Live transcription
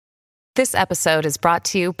This episode is brought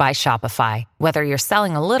to you by Shopify. Whether you're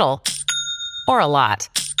selling a little or a lot,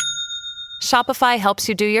 Shopify helps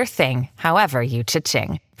you do your thing, however you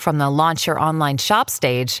cha-ching. From the launch your online shop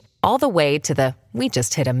stage, all the way to the we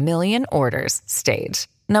just hit 1 million orders stage.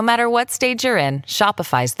 No matter what stage you're in,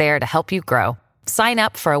 Shopify's there to help you grow. Sign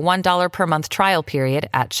up for a $1 per month trial period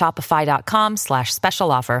at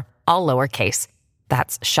shopify.com/special offer, all lowercase.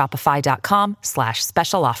 That's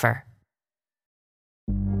shopify.com/special offer.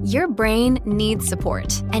 Your brain needs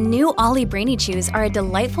support, and new Ollie Brainy Chews are a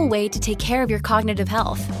delightful way to take care of your cognitive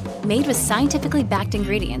health. Made with scientifically backed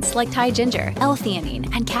ingredients like Thai ginger,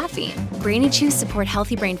 L-theanine, and caffeine, Brainy Chews support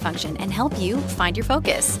healthy brain function and help you find your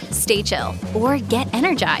focus, stay chill, or get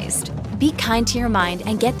energized. Be kind to your mind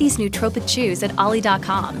and get these nootropic chews at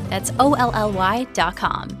ollie.com. That's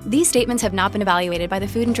OLLY.com. These statements have not been evaluated by the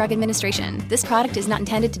Food and Drug Administration. This product is not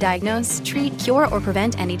intended to diagnose, treat, cure, or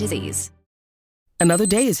prevent any disease. Another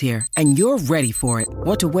day is here, and you're ready for it.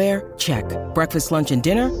 What to wear? Check. Breakfast, lunch, and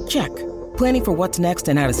dinner? Check. Planning for what's next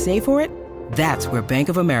and how to save for it? That's where Bank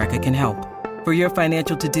of America can help. For your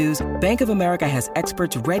financial to-dos, Bank of America has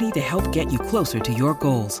experts ready to help get you closer to your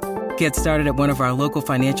goals. Get started at one of our local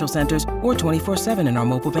financial centers or 24/7 in our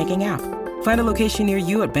mobile banking app. Find a location near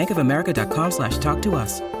you at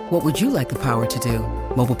bankofamerica.com/talktous. What would you like the power to do?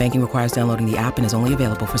 Mobile banking requires downloading the app and is only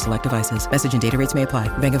available for select devices. Message and data rates may apply.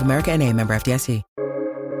 Bank of America N.A., member FDIC.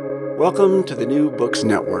 Welcome to the New Books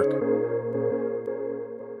Network.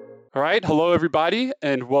 All right. Hello, everybody,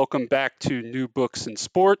 and welcome back to New Books in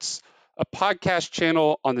Sports, a podcast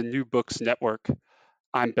channel on the New Books Network.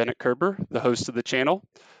 I'm Bennett Kerber, the host of the channel.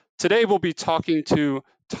 Today, we'll be talking to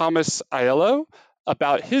Thomas Aiello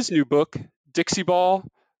about his new book, Dixie Ball,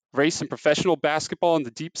 Race and Professional Basketball in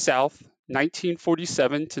the Deep South,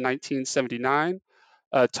 1947 to 1979.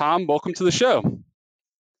 Tom, welcome to the show.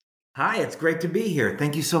 Hi, it's great to be here.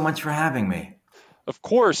 Thank you so much for having me. Of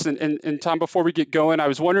course. And Tom, before we get going, I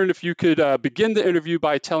was wondering if you could begin the interview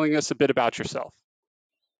by telling us a bit about yourself.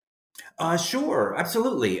 Sure,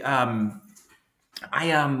 absolutely.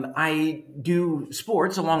 I do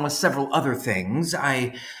sports along with several other things.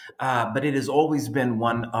 But it has always been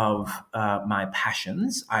one of my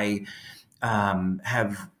passions. I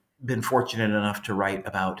have been fortunate enough to write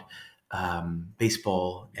about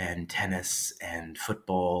baseball and tennis and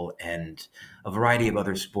football and a variety of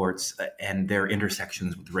other sports and their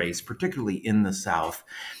intersections with race, particularly in the South.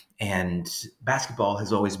 And basketball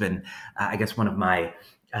has always been, I guess, one of my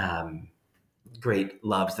great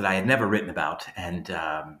loves that I had never written about. And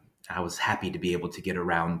I was happy to be able to get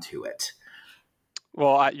around to it.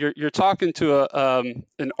 Well, you're talking to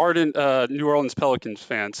an ardent New Orleans Pelicans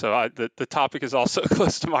fan, so the topic is also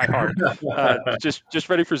close to my heart. Just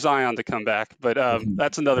ready for Zion to come back, but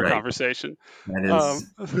that's another conversation.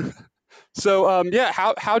 That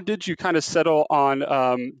is. How did you kind of settle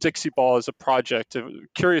on Dixie Ball as a project?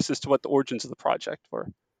 Curious as to what the origins of the project were.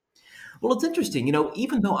 Well, it's interesting.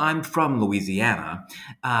 Even though I'm from Louisiana,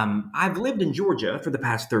 I've lived in Georgia for the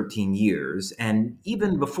past 13 years. And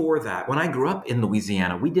even before that, when I grew up in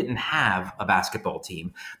Louisiana, we didn't have a basketball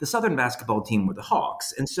team. The Southern basketball team were the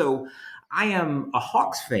Hawks. And so I am a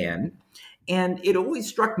Hawks fan. And it always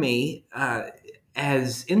struck me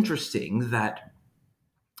as interesting that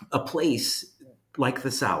a place like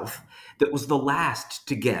the South that was the last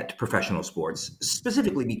to get professional sports,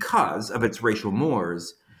 specifically because of its racial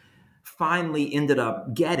mores, finally ended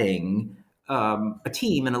up getting a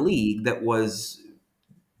team in a league that was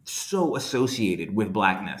so associated with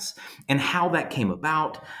Blackness, and how that came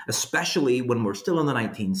about, especially when we're still in the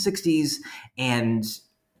 1960s, and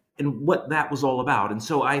what that was all about. And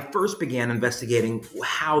so I first began investigating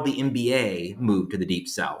how the NBA moved to the Deep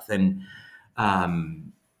South and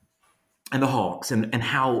the Hawks, and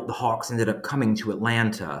how the Hawks ended up coming to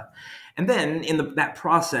Atlanta. And then in that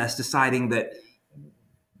process, deciding that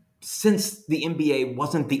since the NBA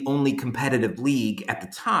wasn't the only competitive league at the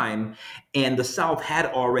time, and the South had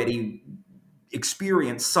already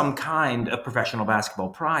experienced some kind of professional basketball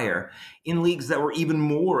prior in leagues that were even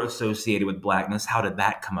more associated with Blackness, how did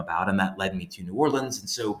that come about? And that led me to New Orleans. And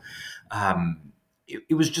so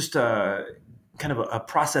it was just a kind of a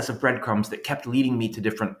process of breadcrumbs that kept leading me to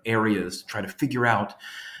different areas to try to figure out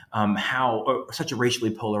how such a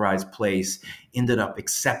racially polarized place ended up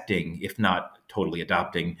accepting, if not totally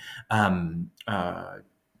adopting,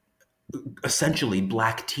 essentially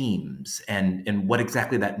Black teams, and what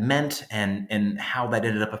exactly that meant, and how that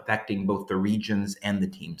ended up affecting both the regions and the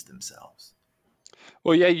teams themselves.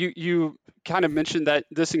 Well, yeah, you kind of mentioned that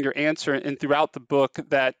this in your answer and throughout the book,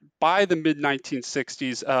 that by the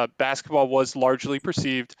mid-1960s, basketball was largely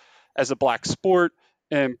perceived as a Black sport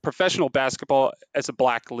and professional basketball as a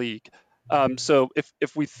Black league. So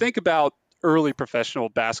if we think about early professional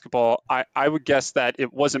basketball, I would guess that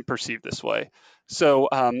it wasn't perceived this way. So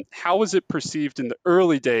how was it perceived in the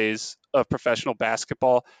early days of professional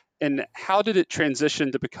basketball, and how did it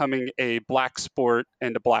transition to becoming a black sport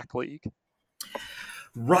and a black league?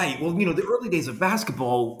 Right. Well, the early days of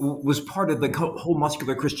basketball was part of the whole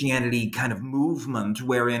muscular Christianity kind of movement,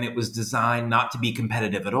 wherein it was designed not to be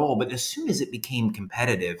competitive at all. But as soon as it became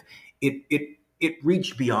competitive, it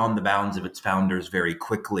reached beyond the bounds of its founders very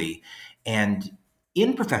quickly. And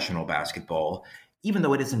in professional basketball, even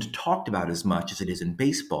though it isn't talked about as much as it is in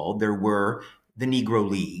baseball, there were the Negro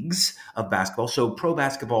Leagues of basketball. So pro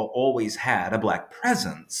basketball always had a black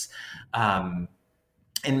presence.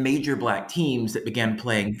 And major black teams that began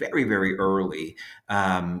playing very, very early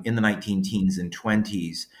in the 19 teens and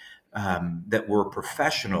 20s that were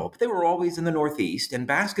professional, but they were always in the Northeast. And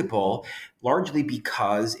basketball, largely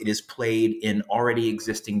because it is played in already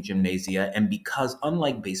existing gymnasia, and because,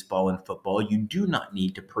 unlike baseball and football, you do not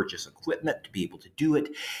need to purchase equipment to be able to do it,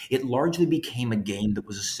 it largely became a game that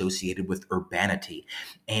was associated with urbanity.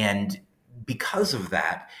 And because of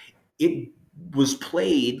that, it was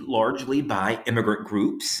played largely by immigrant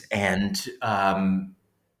groups and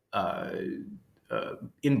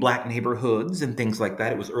in black neighborhoods and things like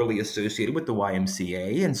that. It was early associated with the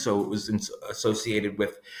YMCA, and so it was associated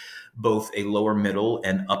with both a lower middle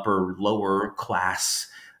and upper lower class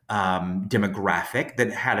demographic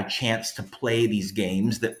that had a chance to play these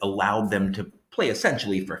games that allowed them to play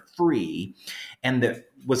essentially for free, and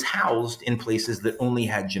that was housed in places that only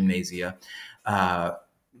had gymnasia,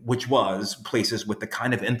 which was places with the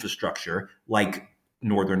kind of infrastructure like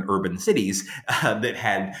northern urban cities that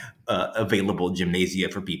had available gymnasia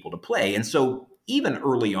for people to play. And so even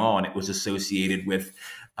early on, it was associated with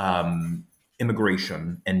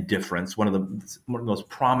immigration and difference. One of the most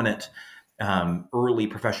prominent early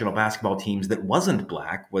professional basketball teams that wasn't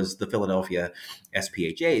black was the Philadelphia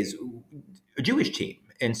SPHAs, a Jewish team.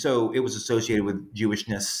 And so it was associated with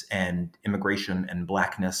Jewishness and immigration and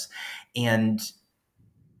blackness. And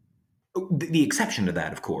the exception to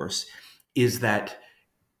that, of course, is that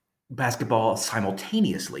basketball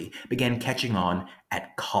simultaneously began catching on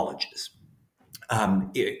at colleges.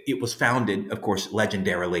 It was founded, of course,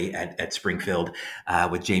 legendarily at Springfield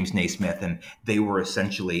with James Naismith, and they were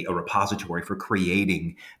essentially a repository for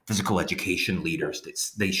creating physical education leaders that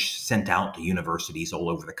they sent out to universities all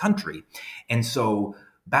over the country. And so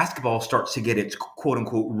basketball starts to get its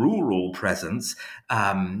quote-unquote rural presence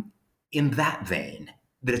in that vein,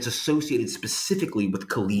 that it's associated specifically with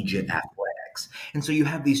collegiate athletics. And so you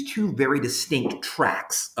have these two very distinct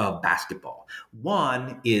tracks of basketball.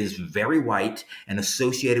 One is very white and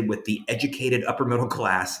associated with the educated upper middle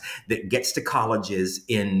class that gets to colleges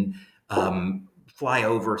in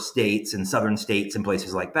flyover states and southern states and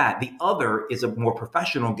places like that. The other is a more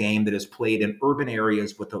professional game that is played in urban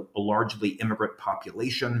areas with a largely immigrant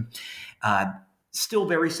population, still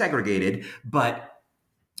very segregated, but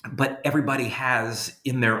everybody has,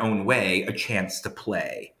 in their own way, a chance to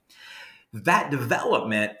play. That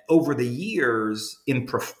development over the years in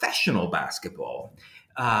professional basketball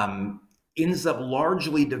ends up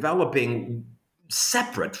largely developing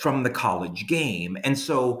separate from the college game. And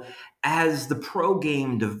so as the pro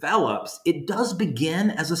game develops, it does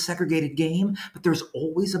begin as a segregated game, but there's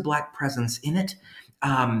always a black presence in it.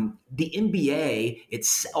 The NBA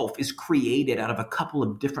itself is created out of a couple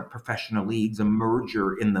of different professional leagues, a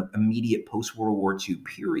merger in the immediate post-World War II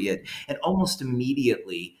period. And almost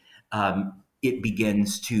immediately, it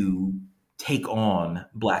begins to take on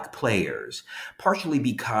black players, partially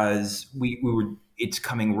because it's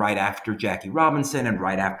coming right after Jackie Robinson and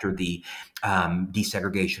right after the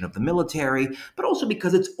desegregation of the military, but also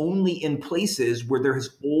because it's only in places where there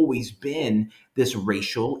has always been this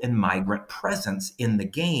racial and migrant presence in the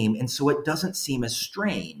game. And so it doesn't seem as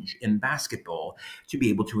strange in basketball to be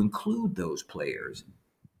able to include those players.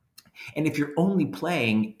 And if you're only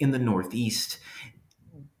playing in the Northeast,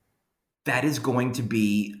 that is going to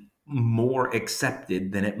be more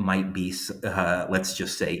accepted than it might be, let's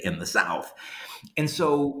just say, in the South. And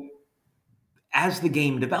so as the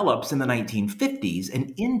game develops in the 1950s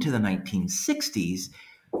and into the 1960s,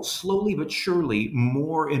 slowly but surely,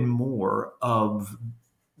 more and more of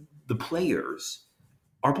the players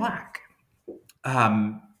are black.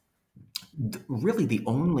 Really, the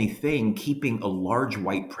only thing keeping a large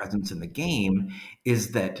white presence in the game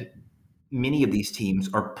is that many of these teams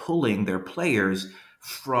are pulling their players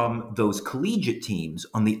from those collegiate teams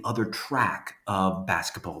on the other track of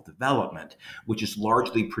basketball development, which is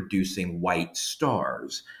largely producing white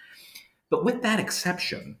stars. But with that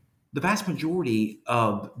exception, the vast majority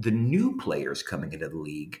of the new players coming into the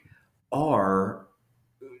league are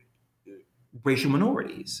racial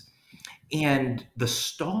minorities. And the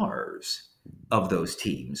stars of those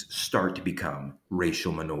teams start to become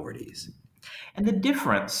racial minorities. And the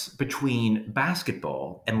difference between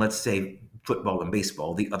basketball and, let's say, football and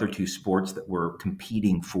baseball, the other two sports that were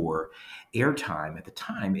competing for airtime at the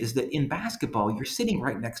time, is that in basketball, you're sitting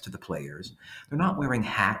right next to the players. They're not wearing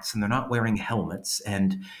hats and they're not wearing helmets,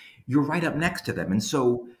 and you're right up next to them. And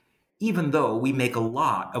so even though we make a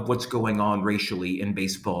lot of what's going on racially in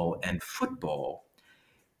baseball and football,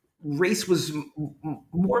 race was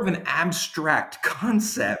more of an abstract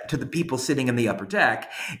concept to the people sitting in the upper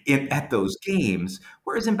deck at those games.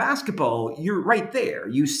 Whereas in basketball, you're right there.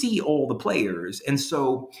 You see all the players. And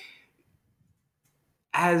so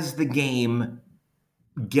as the game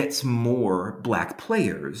gets more Black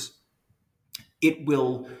players, it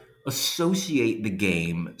will associate the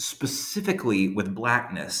game specifically with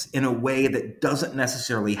Blackness in a way that doesn't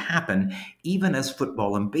necessarily happen, even as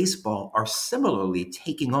football and baseball are similarly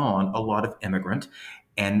taking on a lot of immigrant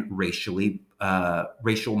and racial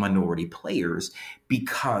minority players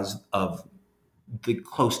because of the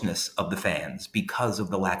closeness of the fans, because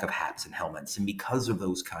of the lack of hats and helmets, and because of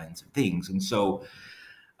those kinds of things. And so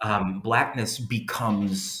Blackness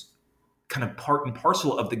becomes kind of part and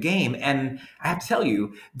parcel of the game. And I have to tell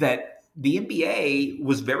you that the NBA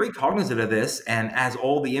was very cognizant of this. And as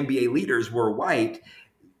all the NBA leaders were white,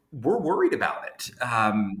 we're worried about it.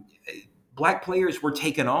 Black players were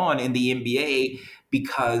taken on in the NBA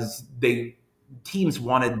because teams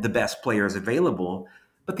wanted the best players available.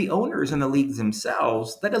 But the owners and the leagues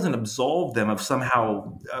themselves, that doesn't absolve them of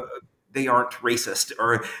somehow they aren't racist,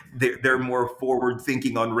 or they're more forward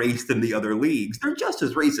thinking on race than the other leagues. They're just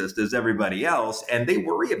as racist as everybody else, and they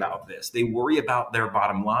worry about this. They worry about their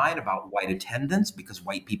bottom line, about white attendance, because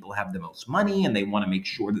white people have the most money, and they want to make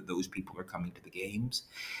sure that those people are coming to the games.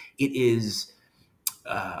 It is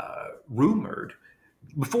rumored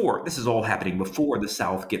this is all happening before the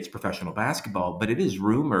South gets professional basketball, but it is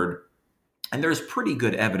rumored, and there's pretty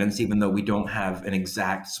good evidence, even though we don't have an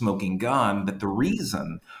exact smoking gun, that the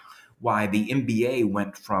reason why the NBA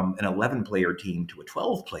went from an 11-player team to a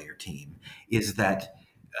 12-player team is that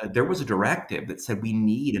there was a directive that said we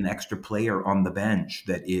need an extra player on the bench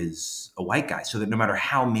that is a white guy, so that no matter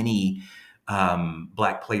how many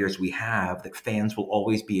Black players we have, that fans will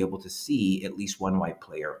always be able to see at least one white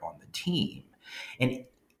player on the team. And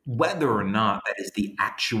whether or not that is the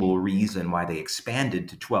actual reason why they expanded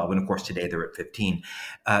to 12, and of course today they're at 15,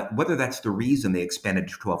 whether that's the reason they expanded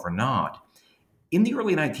to 12 or not, in the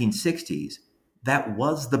early 1960s, that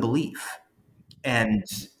was the belief. And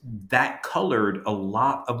that colored a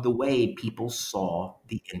lot of the way people saw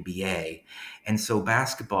the NBA. And so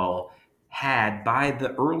basketball had, by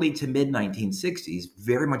the early to mid 1960s,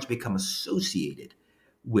 very much become associated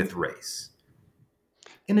with race.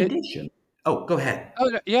 In addition, go ahead.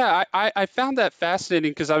 Oh, yeah, I found that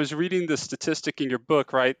fascinating because I was reading the statistic in your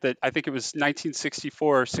book, right, that I think it was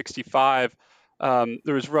 1964 or 65.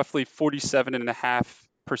 There was roughly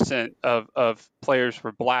 47.5% of players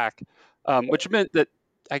were Black, which meant that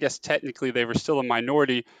I guess technically they were still a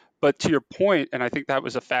minority. But to your point, and I think that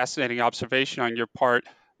was a fascinating observation on your part,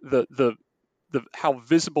 the how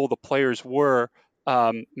visible the players were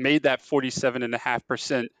made that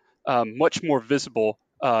 47.5% much more visible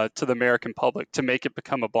to the American public, to make it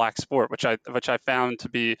become a Black sport, which I found to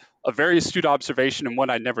be a very astute observation and one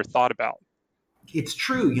I never thought about. It's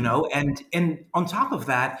true, and on top of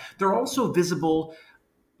that, they're also visible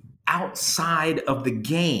outside of the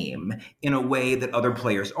game in a way that other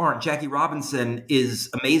players aren't. Jackie Robinson is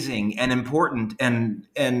amazing and important and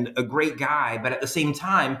a great guy, but at the same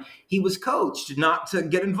time, he was coached not to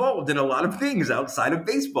get involved in a lot of things outside of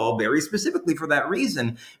baseball, very specifically for that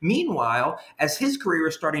reason. Meanwhile, as his career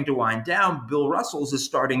is starting to wind down, Bill Russell's is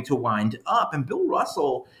starting to wind up, and Bill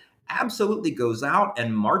Russell absolutely goes out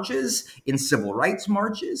and marches in civil rights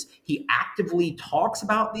marches. He actively talks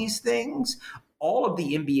about these things. All of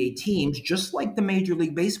the NBA teams, just like the Major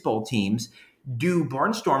League Baseball teams, do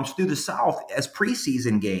barnstorms through the South as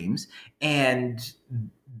preseason games, and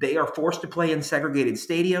they are forced to play in segregated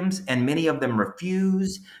stadiums, and many of them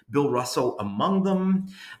refuse, Bill Russell among them.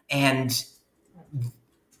 And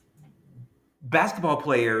basketball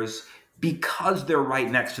players, because they're right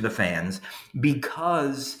next to the fans,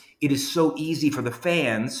 because it is so easy for the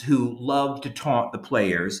fans who love to taunt the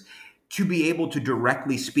players to be able to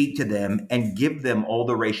directly speak to them and give them all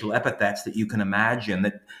the racial epithets that you can imagine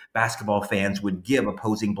that basketball fans would give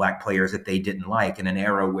opposing Black players that they didn't like, in an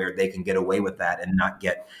era where they can get away with that and not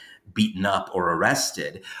get beaten up or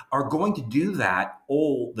arrested, are going to do that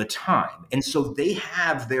all the time. And so they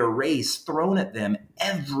have their race thrown at them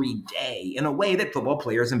every day in a way that football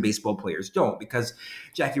players and baseball players don't, because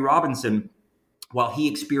Jackie Robinson, while he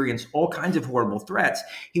experienced all kinds of horrible threats,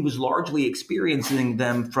 he was largely experiencing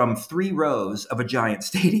them from 3 rows of a giant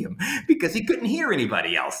stadium because he couldn't hear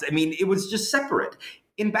anybody else. I mean, it was just separate.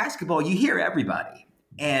 In basketball, you hear everybody.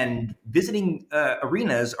 And visiting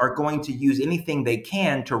arenas are going to use anything they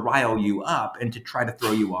can to rile you up and to try to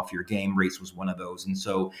throw you off your game. Race was one of those. And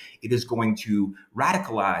so it is going to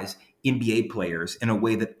radicalize NBA players in a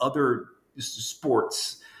way that other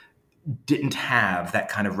sports didn't have that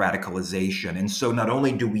kind of radicalization. And so not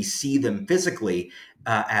only do we see them physically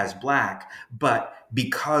as Black, but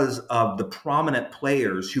because of the prominent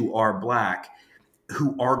players who are Black,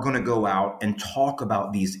 who are going to go out and talk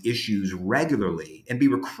about these issues regularly and be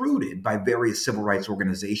recruited by various civil rights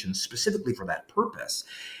organizations specifically for that purpose,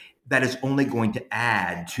 that is only going to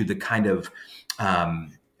add to the kind of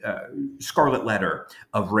scarlet letter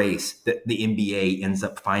of race that the NBA ends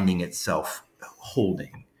up finding itself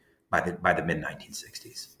holding by the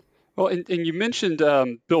mid-1960s. Well, and you mentioned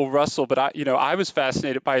Bill Russell, but I was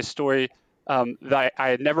fascinated by a story that I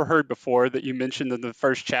had never heard before that you mentioned in the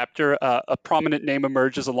first chapter. A prominent name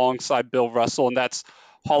emerges alongside Bill Russell, and that's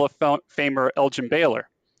Hall of Famer Elgin Baylor.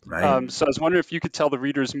 Right. So I was wondering if you could tell the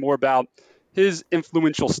readers more about his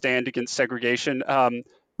influential stand against segregation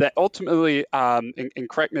that ultimately, and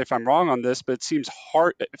correct me if I'm wrong on this, but it seems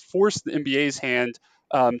it forced the NBA's hand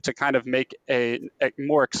to kind of make a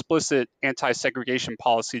more explicit anti-segregation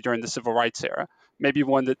policy during the civil rights era, maybe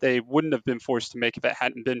one that they wouldn't have been forced to make if it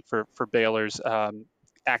hadn't been for Baylor's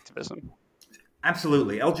activism.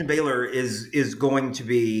 Absolutely. Elgin Baylor is going to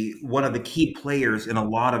be one of the key players in a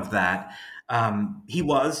lot of that. He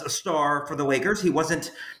was a star for the Lakers. He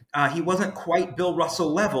wasn't quite Bill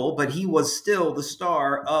Russell level, but he was still the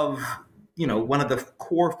star of one of the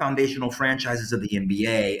core foundational franchises of the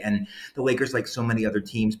NBA. And the Lakers, like so many other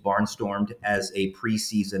teams, barnstormed as a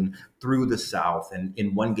preseason through the South. And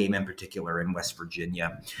in one game in particular in West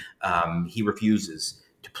Virginia, he refuses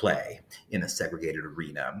to play in a segregated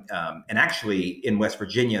arena. And actually in West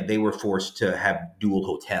Virginia, they were forced to have dual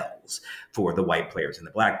hotels for the white players and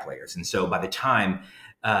the Black players. And so by the time,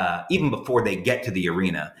 even before they get to the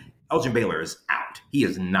arena, Elgin Baylor is out. He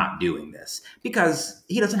is not doing this because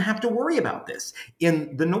he doesn't have to worry about this.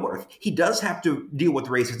 In the North, he does have to deal with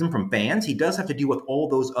racism from fans. He does have to deal with all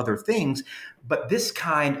those other things. But this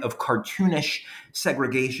kind of cartoonish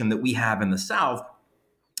segregation that we have in the South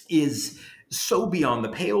is so beyond the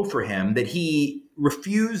pale for him that he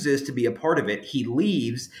refuses to be a part of it. He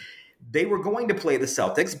leaves. They were going to play the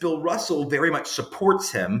Celtics. Bill Russell very much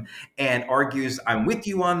supports him and argues, I'm with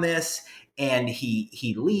you on this. And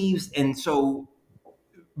he leaves. And so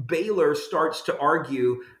Baylor starts to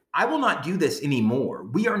argue, I will not do this anymore.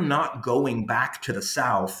 We are not going back to the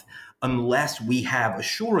South unless we have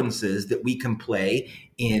assurances that we can play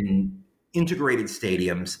in integrated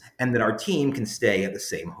stadiums and that our team can stay at the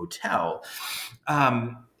same hotel.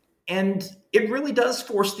 And it really does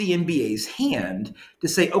force the NBA's hand to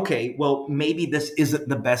say, okay, well, maybe this isn't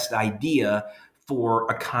the best idea for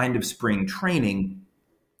a kind of spring training.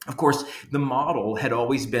 Of course, the model had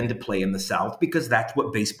always been to play in the South because that's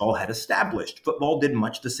what baseball had established. Football did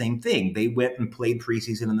much the same thing. They went and played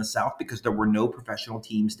preseason in the South because there were no professional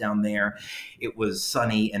teams down there. It was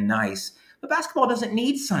sunny and nice. But basketball doesn't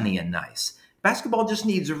need sunny and nice. Basketball just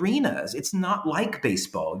needs arenas. It's not like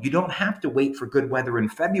baseball. You don't have to wait for good weather in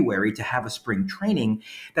February to have a spring training.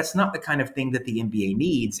 That's not the kind of thing that the NBA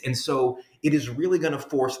needs. And so it is really going to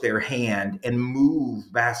force their hand and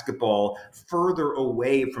move basketball further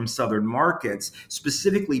away from Southern markets,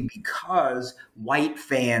 specifically because white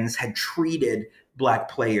fans had treated Black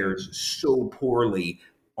players so poorly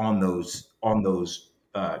on those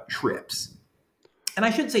trips. And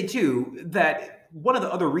I should say, too, that one of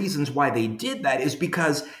the other reasons why they did that is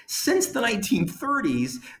because since the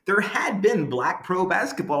 1930s, there had been Black pro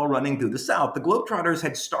basketball running through the South. The Globetrotters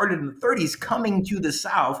had started in the 30s coming to the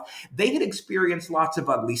South. They had experienced lots of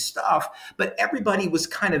ugly stuff, but everybody was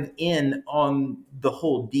kind of in on the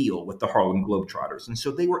whole deal with the Harlem Globetrotters. And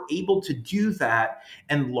so they were able to do that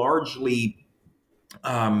and largely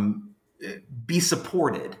be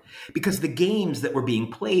supported because the games that were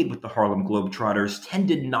being played with the Harlem Globetrotters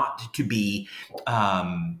tended not to be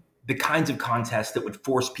the kinds of contests that would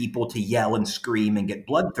force people to yell and scream and get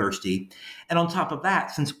bloodthirsty. And on top of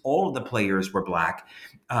that, since all of the players were Black,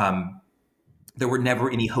 the There were never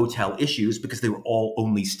any hotel issues because they were all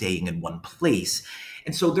only staying in one place.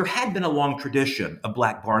 And so there had been a long tradition of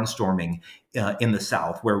black barnstorming in the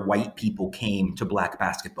South where white people came to black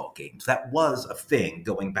basketball games. That was a thing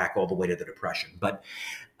going back all the way to the Depression. But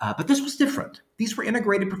this was different. These were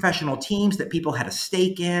integrated professional teams that people had a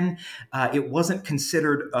stake in. It wasn't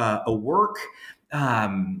considered a work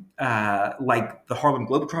like the Harlem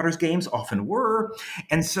Globetrotters games often were.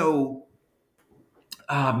 And so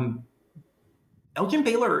Elgin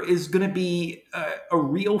Baylor is going to be a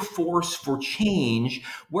real force for change,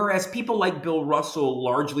 whereas people like Bill Russell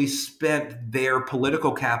largely spent their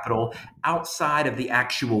political capital outside of the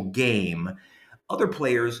actual game. Other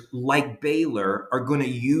players like Baylor are going to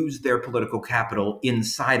use their political capital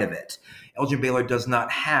inside of it. Elgin Baylor does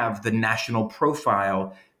not have the national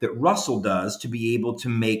profile that Russell does to be able to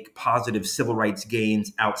make positive civil rights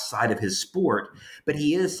gains outside of his sport, but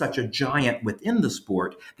he is such a giant within the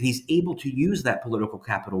sport that he's able to use that political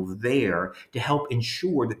capital there to help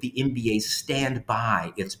ensure that the NBA stand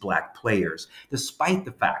by its black players, despite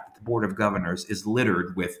the fact that the Board of Governors is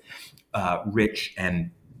littered with rich and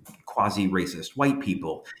quasi-racist white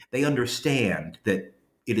people. They understand that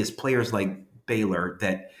it is players like Baylor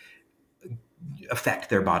that affect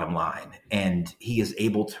their bottom line. And he is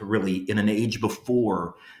able to really, in an age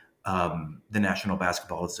before the National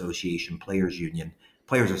Basketball Association, Players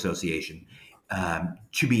Association,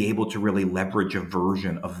 to be able to really leverage a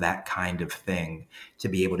version of that kind of thing to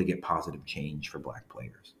be able to get positive change for black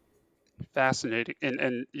players. Fascinating.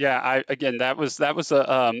 And yeah, that was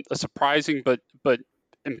a surprising but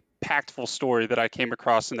impactful story that I came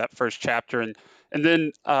across in that first chapter. And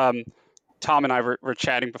then Tom and I were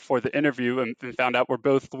chatting before the interview and found out we're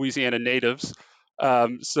both Louisiana natives.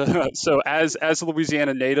 So as a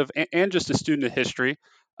Louisiana native and just a student of history,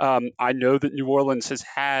 I know that New Orleans has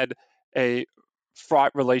had a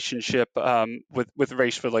fraught relationship with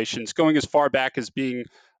race relations, going as far back as being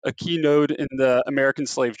a key node in the American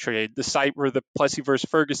slave trade, the site where the Plessy versus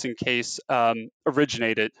Ferguson case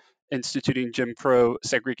originated, instituting Jim Crow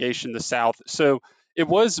segregation in the South. So it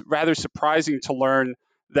was rather surprising to learn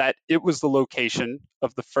that it was the location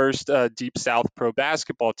of the first Deep South pro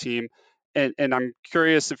basketball team. And I'm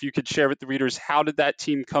curious if you could share with the readers, how did that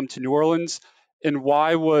team come to New Orleans, and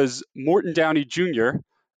why was Morton Downey Jr.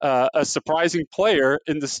 A surprising player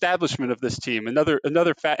in the establishment of this team?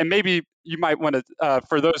 Another fact, and maybe you might want to,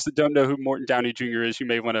 for those that don't know who Morton Downey Jr. is, you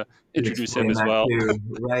may want to introduce him as well. Too,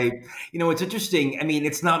 right. It's interesting. I mean,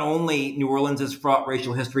 it's not only New Orleans' fraught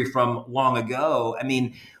racial history from long ago. I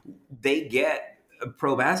mean, they get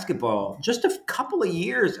pro basketball just a couple of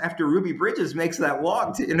years after Ruby Bridges makes that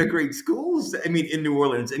walk to integrate schools. I mean, in New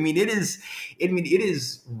Orleans. I mean, it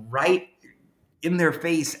is right in their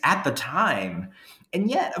face at the time.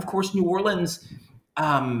 And yet, of course, New Orleans,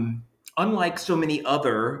 unlike so many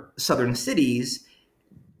other southern cities,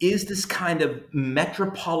 is this kind of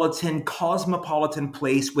metropolitan, cosmopolitan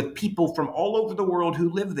place with people from all over the world who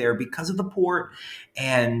live there because of the port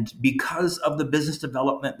and because of the business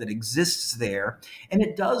development that exists there. And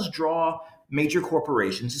it does draw major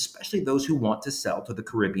corporations, especially those who want to sell to the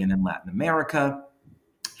Caribbean and Latin America.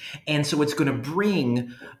 And so it's going to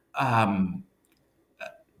bring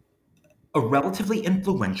a relatively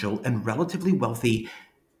influential and relatively wealthy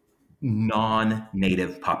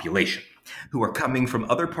non-native population who are coming from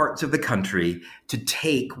other parts of the country to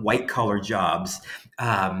take white-collar jobs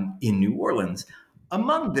in New Orleans.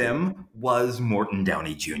 Among them was Morton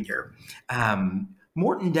Downey Jr.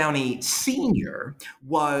 Morton Downey Sr.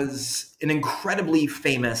 was an incredibly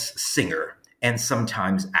famous singer and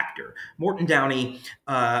sometimes actor. Morton Downey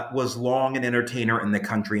was long an entertainer in the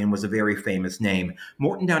country and was a very famous name.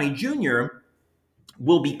 Morton Downey Jr.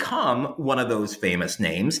 will become one of those famous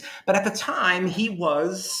names, but at the time he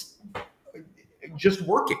was just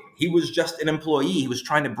working. He was just an employee. He was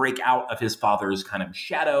trying to break out of his father's kind of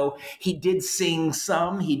shadow. He did sing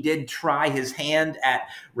some. He did try his hand at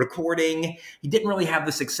recording. He didn't really have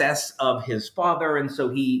the success of his father, and so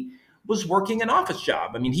he was working an office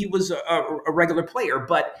job. I mean, he was a regular player,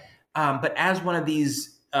 but as one of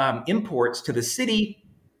these imports to the city,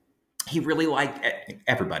 he really liked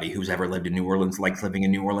everybody who's ever lived in New Orleans, likes living in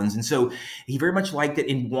New Orleans. And so he very much liked it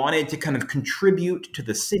and wanted to kind of contribute to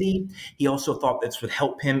the city. He also thought this would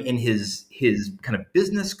help him in his kind of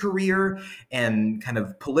business career and kind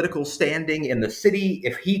of political standing in the city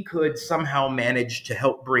if he could somehow manage to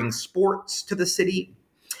help bring sports to the city.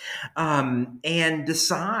 And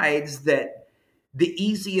decides that the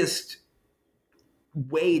easiest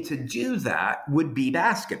way to do that would be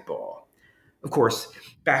basketball. Of course,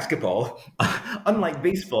 basketball, unlike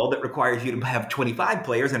baseball that requires you to have 25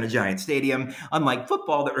 players in a giant stadium, unlike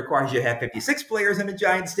football that requires you to have 56 players in a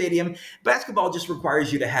giant stadium, basketball just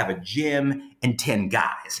requires you to have a gym and 10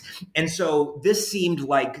 guys. And so this seemed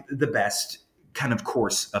like the best kind of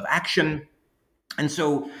course of action. And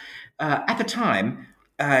so at the time,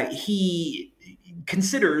 he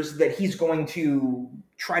considers that he's going to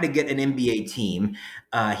try to get an NBA team.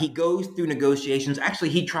 He goes through negotiations. Actually,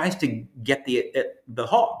 he tries to get the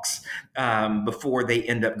Hawks before they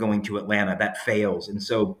end up going to Atlanta. That fails. And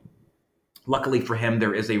so luckily for him,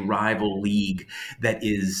 there is a rival league that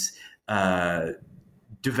is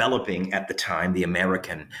developing at the time, the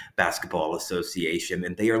American Basketball Association,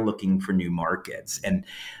 and they are looking for new markets. And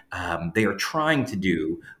they are trying to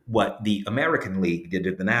do what the American League did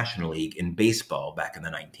to the National League in baseball back in the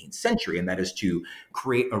 19th century, and that is to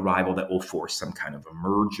create a rival that will force some kind of a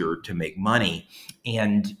merger to make money.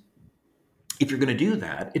 And if you're going to do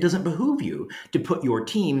that, it doesn't behoove you to put your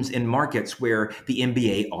teams in markets where the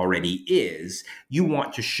NBA already is. You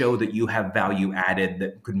want to show that you have value added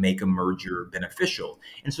that could make a merger beneficial.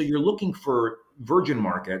 And so you're looking for virgin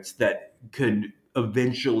markets that could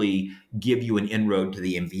eventually give you an inroad to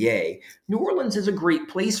the NBA. New Orleans is a great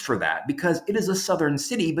place for that because it is a southern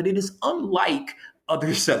city, but it is unlike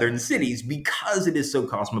other southern cities because it is so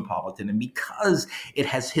cosmopolitan and because it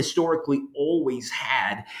has historically always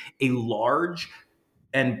had a large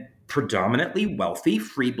and predominantly wealthy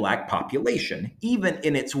free Black population, even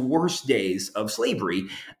in its worst days of slavery,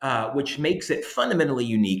 which makes it fundamentally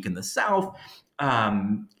unique in the South.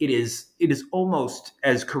 It is almost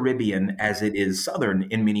as Caribbean as it is Southern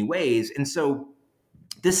in many ways. And so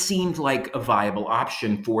this seemed like a viable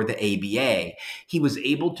option for the ABA. He was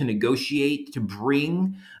able to negotiate to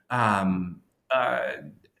bring an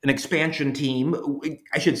expansion team,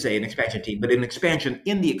 I should say an expansion team, but an expansion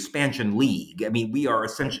in the expansion league. I mean, we are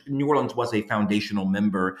essentially, New Orleans was a foundational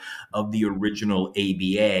member of the original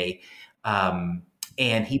ABA.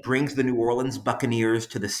 And he brings the New Orleans Buccaneers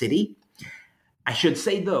to the city. I should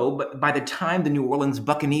say, though, but by the time the New Orleans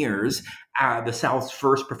Buccaneers, the South's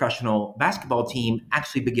first professional basketball team,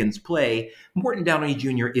 actually begins play, Morton Downey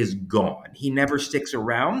Jr. is gone. He never sticks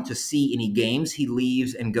around to see any games. He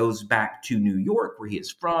leaves and goes back to New York, where he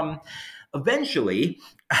is from. Eventually,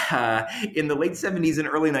 in the late 70s and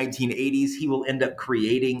early 1980s, he will end up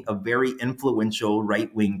creating a very influential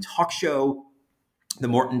right-wing talk show, the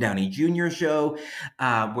Morton Downey Jr. Show,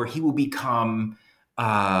 where he will become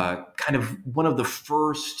kind of one of the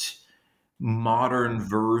first modern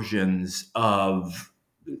versions of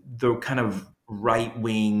the kind of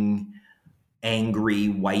right-wing, angry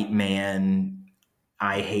white man,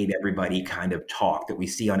 I hate everybody kind of talk that we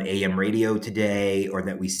see on AM radio today, or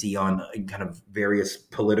that we see on kind of various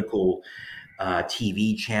political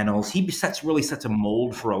TV channels. He really sets a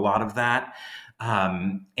mold for a lot of that.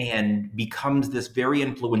 And becomes this very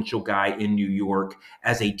influential guy in New York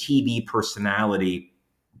as a TV personality,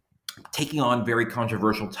 taking on very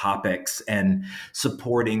controversial topics and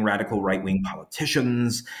supporting radical right-wing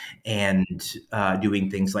politicians and doing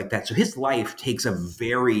things like that. So his life takes a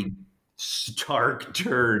very stark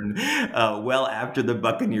turn well after the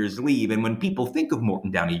Buccaneers leave. And when people think of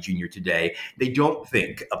Morton Downey Jr. today, they don't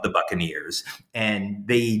think of the Buccaneers. And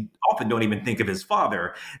they often don't even think of his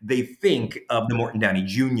father. They think of the Morton Downey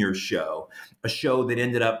Jr. show, a show that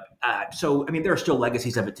ended up there are still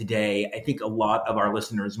legacies of it today. I think a lot of our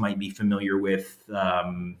listeners might be familiar with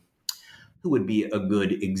who would be a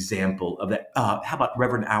good example of that? How about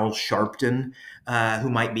Reverend Al Sharpton, who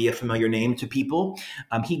might be a familiar name to people?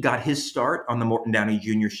 He got his start on the Morton Downey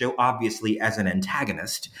Jr. show, obviously as an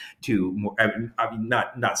antagonist to,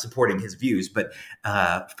 not supporting his views, but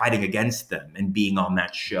fighting against them and being on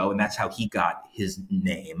that show. And that's how he got his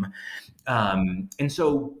name. And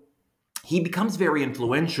so he becomes very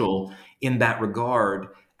influential in that regard.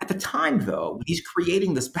 At the time, though, when he's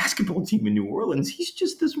creating this basketball team in New Orleans, he's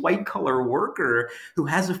just this white-collar worker who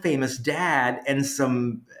has a famous dad and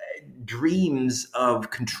some dreams of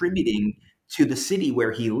contributing to the city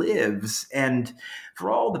where he lives. And for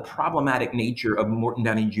all the problematic nature of Morton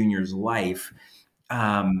Downey Jr.'s life,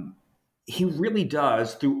 he really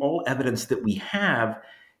does, through all evidence that we have,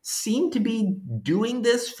 seem to be doing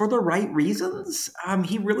this for the right reasons.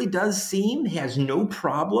 He really does seem, he has no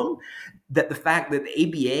problem that the fact that the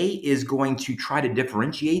ABA is going to try to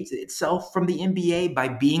differentiate itself from the NBA by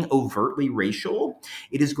being overtly racial.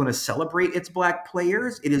 It is going to celebrate its Black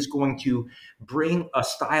players. It is going to bring a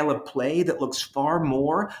style of play that looks far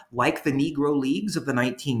more like the Negro Leagues of the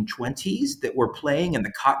 1920s that were playing in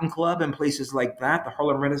the Cotton Club and places like that, the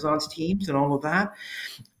Harlem Renaissance teams and all of that.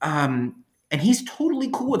 And he's totally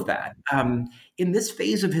cool with that. In this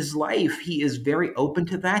phase of his life, he is very open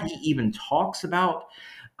to that. He even talks about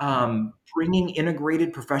bringing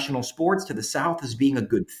integrated professional sports to the South as being a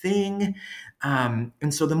good thing.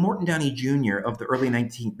 And so the Morton Downey Jr. of the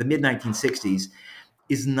mid 1960s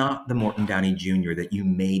is not the Morton Downey Jr. that you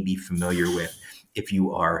may be familiar with if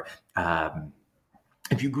you are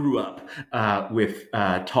if you grew up with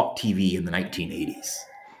talk TV in the 1980s.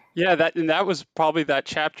 Yeah, that was probably that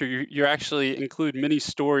chapter. You actually include many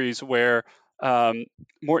stories where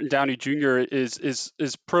Morton Downey Jr.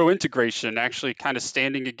 is pro-integration, actually kind of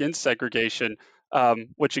standing against segregation.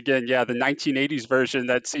 Which again, the 1980s version,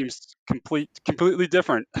 that seems completely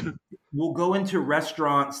different. We'll go into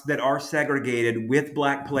restaurants that are segregated with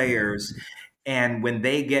Black players, and when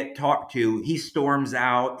they get talked to, he storms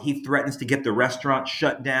out. He threatens to get the restaurant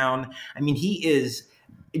shut down. I mean, he is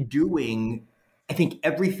doing, I think,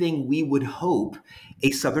 everything we would hope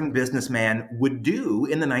a Southern businessman would do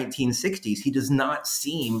in the 1960s. He does not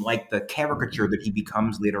seem like the caricature that he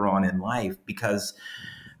becomes later on in life, because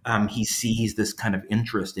he sees this kind of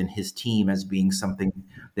interest in his team as being something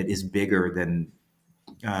that is bigger than,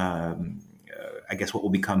 I guess, what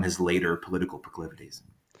will become his later political proclivities.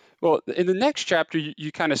 Well, in the next chapter,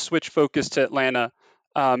 you kind of switch focus to Atlanta,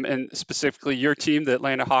 and specifically your team, the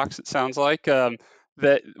Atlanta Hawks, it sounds like,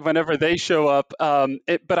 that whenever they show up.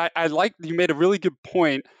 But I like, you made a really good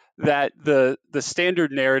point that the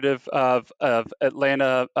standard narrative of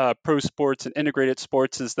Atlanta pro sports and integrated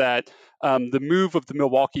sports is that the move of the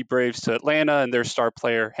Milwaukee Braves to Atlanta and their star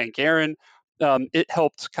player, Hank Aaron, it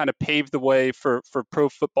helped kind of pave the way for pro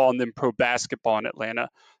football and then pro basketball in Atlanta.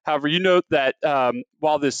 However, you note that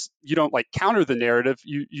while you don't like counter the narrative,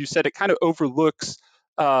 you said it kind of overlooks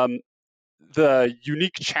the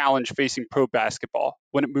unique challenge facing pro basketball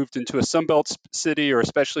when it moved into a Sunbelt city, or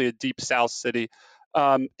especially a Deep South city.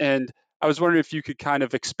 And I was wondering if you could kind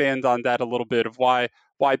of expand on that a little bit, of why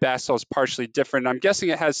basketball is partially different. And I'm guessing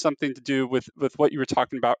it has something to do with what you were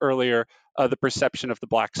talking about earlier, the perception of the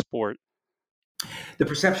Black sport. The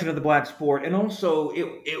perception of the Black sport, and also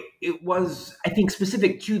it was, I think,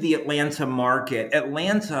 specific to the Atlanta market.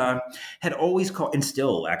 Atlanta had always called, and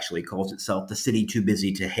still actually calls itself, the city too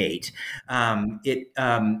busy to hate.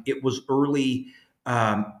 It was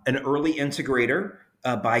an early integrator.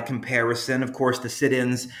 By comparison, of course, the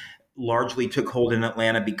sit-ins largely took hold in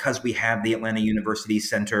Atlanta because we have the Atlanta University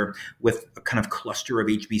Center with a kind of cluster of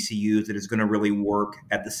HBCUs that is going to really work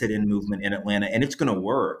at the sit-in movement in Atlanta. And it's going to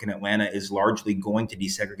work. And Atlanta is largely going to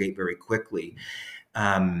desegregate very quickly.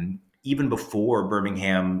 Even before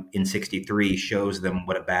Birmingham in 63 shows them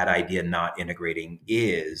what a bad idea not integrating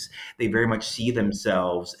is, they very much see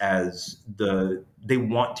themselves as they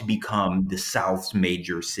want to become the South's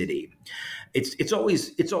major city. It's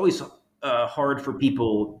always hard for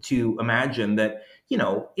people to imagine that,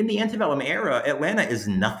 in the antebellum era, Atlanta is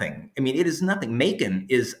nothing. I mean, it is nothing. Macon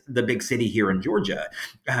is the big city here in Georgia.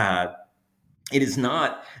 It is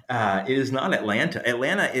not Atlanta.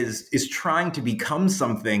 Atlanta is trying to become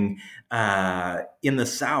something in the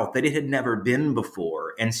South that it had never been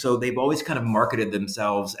before. And so they've always kind of marketed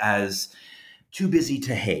themselves as too busy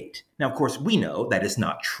to hate. Now, of course, we know that is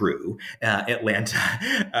not true.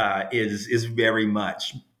 Atlanta is very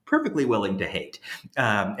much perfectly willing to hate,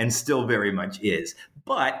 and still very much is.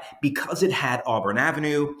 But because it had Auburn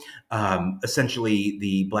Avenue, essentially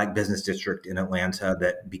the Black business district in Atlanta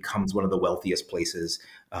that becomes one of the wealthiest places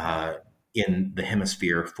in the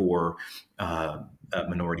hemisphere for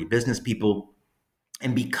minority business people,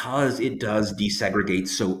 and because it does desegregate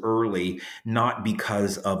so early, not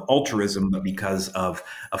because of altruism, but because of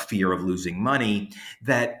a fear of losing money,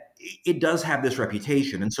 that it does have this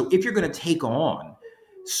reputation. And so if you're going to take on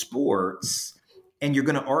sports and you're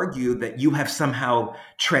going to argue that you have somehow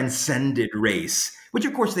transcended race, which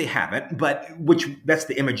of course they haven't, but that's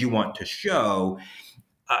the image you want to show,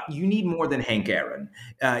 you need more than Hank Aaron.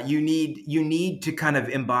 You need to kind of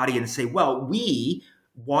embody and say, well, we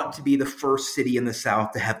want to be the first city in the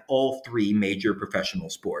South to have all three major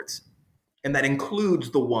professional sports. And that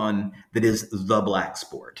includes the one that is the Black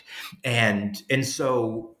sport. And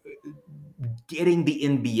so getting the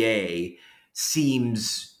NBA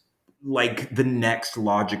seems like the next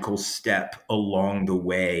logical step along the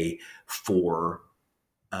way for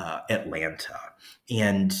Atlanta.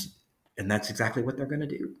 And that's exactly what they're going to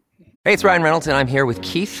do. Hey, it's Ryan Reynolds, and I'm here with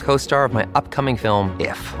Keith, co-star of my upcoming film,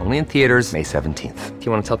 If, only in theaters May 17th. Do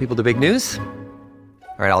you want to tell people the big news?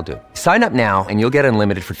 All right, I'll do it. Sign up now and you'll get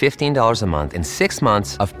unlimited for $15 a month and 6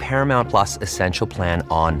 months of Paramount Plus Essential Plan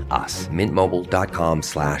on us.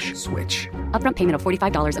 MintMobile.com/switch. Upfront payment of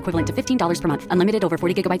 $45 equivalent to $15 per month. Unlimited over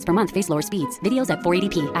 40 gigabytes per month. Face lower speeds. Videos at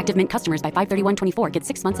 480p. Active Mint customers by 531.24 get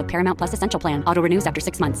 6 months of Paramount Plus Essential Plan. Auto renews after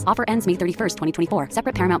 6 months. Offer ends May 31st, 2024.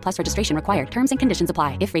 Separate Paramount Plus registration required. Terms and conditions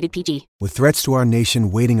apply if rated PG. With threats to our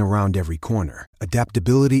nation waiting around every corner,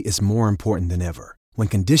 adaptability is more important than ever. When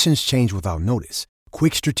conditions change without notice,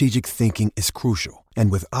 quick strategic thinking is crucial. And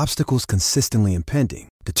with obstacles consistently impending,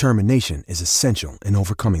 determination is essential in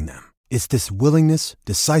overcoming them. It's this willingness,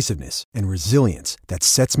 decisiveness, and resilience that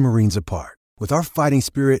sets Marines apart. With our fighting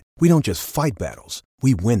spirit, we don't just fight battles,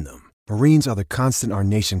 we win them. Marines are the constant our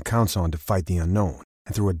nation counts on to fight the unknown.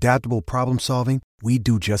 And through adaptable problem solving, we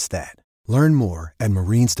do just that. Learn more at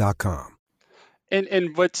marines.com.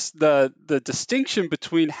 And what's the distinction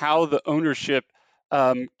between how the ownership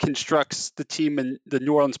constructs the team in the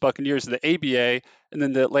New Orleans Buccaneers, the ABA, and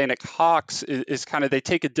then the Atlantic Hawks is kind of, they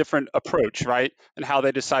take a different approach, right? And how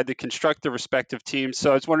they decide to construct the respective teams.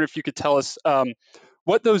 So I was wondering if you could tell us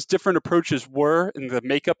what those different approaches were in the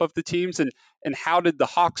makeup of the teams, and how did the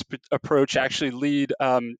Hawks approach actually lead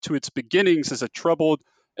to its beginnings as a troubled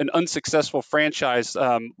and unsuccessful franchise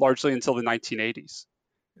largely until the 1980s?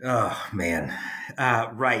 Oh, man.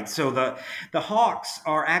 Right. So the Hawks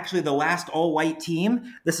are actually the last all-white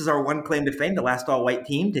team. This is our one claim to fame, the last all-white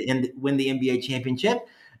team to win the NBA championship.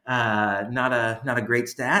 Not a great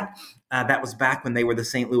stat. That was back when they were the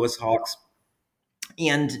St. Louis Hawks.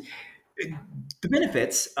 And the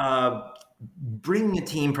benefits of bringing a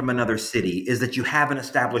team from another city is that you have an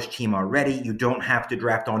established team already. You don't have to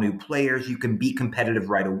draft all new players. You can be competitive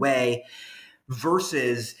right away,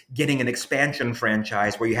 versus getting an expansion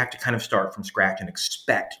franchise where you have to kind of start from scratch and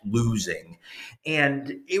expect losing.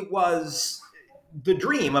 And it was the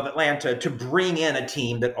dream of Atlanta to bring in a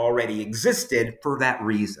team that already existed for that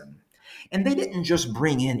reason. And they didn't just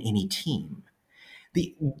bring in any team.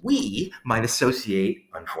 We might associate,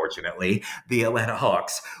 unfortunately, the Atlanta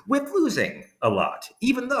Hawks with losing a lot.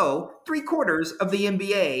 Even though 3/4 of the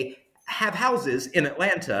NBA have houses in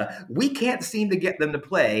Atlanta, we can't seem to get them to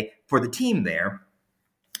play for the team there.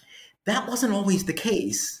 That wasn't always the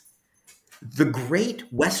case. The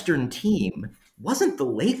great Western team wasn't the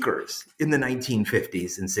Lakers in the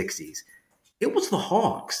 1950s and 60s. It was the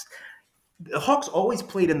Hawks. The Hawks always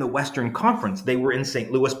played in the Western Conference. They were in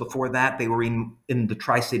St. Louis before that. They were in the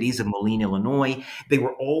Tri-Cities of Moline, Illinois. They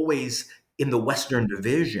were always in the Western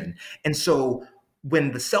Division. And so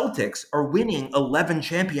when the Celtics are winning 11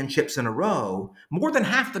 championships in a row, more than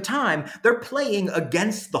half the time they're playing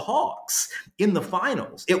against the Hawks in the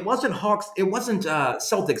finals. It wasn't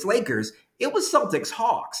Celtics Lakers, it was Celtics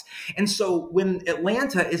Hawks. And so when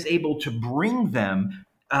Atlanta is able to bring them,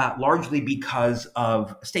 largely because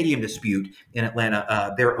of a stadium dispute in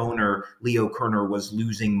Atlanta, their owner Leo Kerner was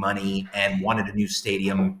losing money and wanted a new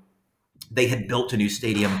stadium. They had built a new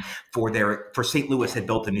stadium for St. Louis had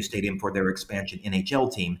built a new stadium for their expansion NHL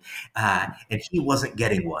team. And he wasn't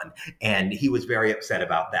getting one. And he was very upset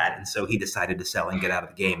about that. And so he decided to sell and get out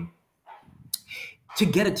of the game. To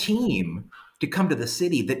get a team to come to the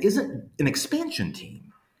city that isn't an expansion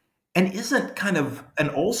team and isn't kind of an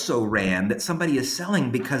also-ran that somebody is selling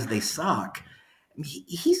because they suck,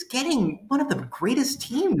 he's getting one of the greatest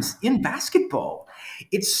teams in basketball.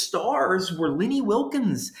 Its stars were Lenny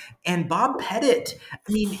Wilkens and Bob Pettit.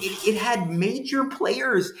 I mean, it had major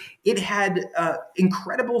players. It had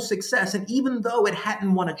incredible success. And even though it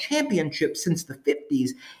hadn't won a championship since the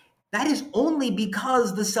 50s, that is only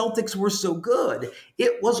because the Celtics were so good.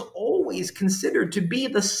 It was always considered to be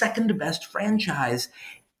the second best franchise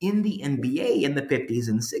in the NBA in the 50s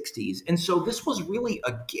and 60s. And so this was really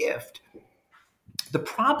a gift. The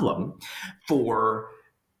problem for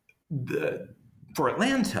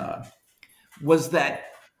Atlanta was that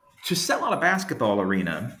to sell out a basketball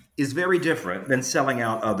arena is very different than selling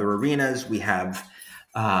out other arenas. We have,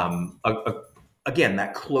 again,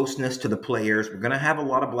 that closeness to the players. We're going to have a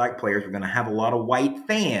lot of black players. We're going to have a lot of white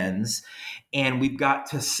fans. And we've got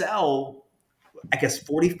to sell,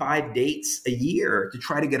 45 dates a year to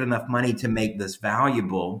try to get enough money to make this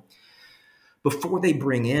valuable. Before they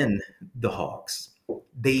bring in the Hawks,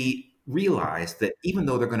 they realize that even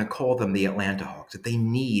though they're going to call them the Atlanta Hawks, that they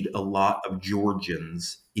need a lot of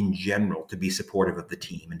Georgians in general to be supportive of the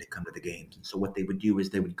team and to come to the games. And so what they would do is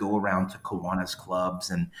they would go around to Kiwanis clubs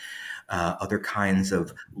and other kinds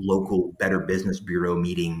of local Better Business Bureau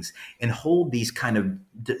meetings and hold these kind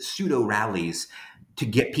of pseudo rallies to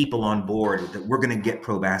get people on board that we're going to get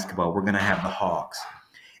pro basketball. We're going to have the Hawks.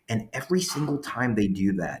 And every single time they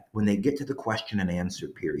do that, when they get to the question and answer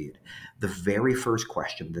period, the very first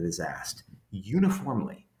question that is asked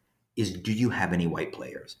uniformly is, do you have any white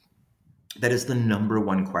players? That is the number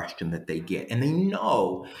one question that they get. And they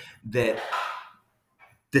know that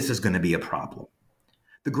this is going to be a problem.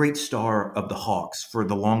 The great star of the Hawks for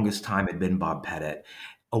the longest time had been Bob Pettit,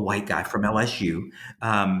 a white guy from LSU,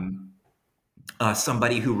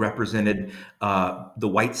 somebody who represented the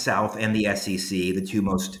white South and the SEC, the two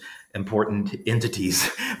most important entities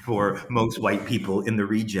for most white people in the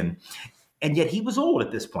region. And yet he was old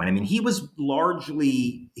at this point. I mean, he was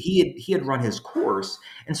largely, he had run his course.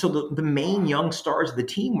 And so the main young stars of the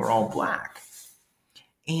team were all black.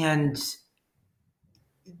 And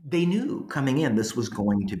they knew coming in this was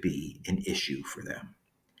going to be an issue for them.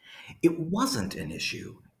 It wasn't an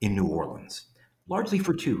issue in New Orleans, largely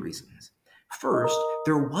for two reasons. First,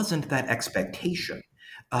 there wasn't that expectation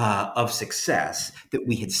of success that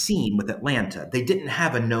we had seen with Atlanta. They didn't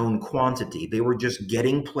have a known quantity. They were just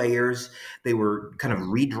getting players. They were kind of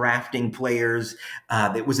redrafting players.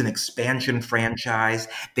 It was an expansion franchise.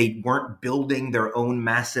 They weren't building their own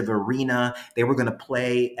massive arena. They were going to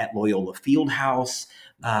play at Loyola Fieldhouse,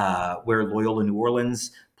 where Loyola New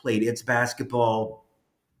Orleans played its basketball.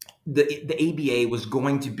 The ABA was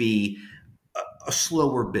going to be a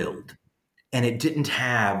slower build, and it didn't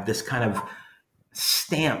have this kind of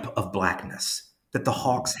stamp of blackness that the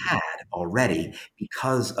Hawks had already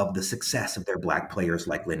because of the success of their black players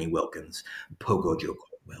like Lenny Wilkens, Pogo Joe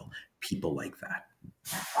Caldwell, people like that.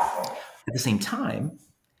 At the same time,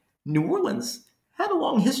 New Orleans had a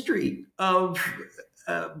long history of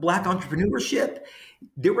black entrepreneurship.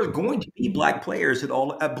 There were going to be black players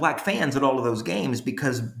black fans at all of those games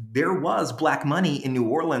because there was black money in New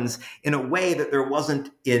Orleans in a way that there wasn't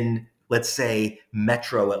in, let's say,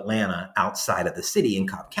 Metro Atlanta outside of the city in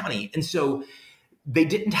Cobb County. And so they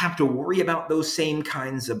didn't have to worry about those same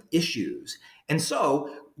kinds of issues. And so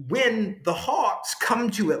when the Hawks come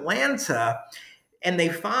to Atlanta and they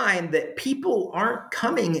find that people aren't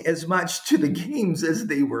coming as much to the games as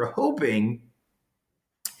they were hoping,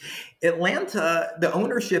 the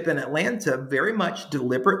ownership in Atlanta very much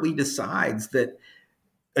deliberately decides that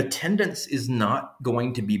attendance is not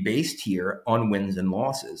going to be based here on wins and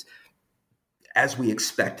losses, as we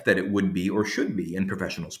expect that it would be or should be in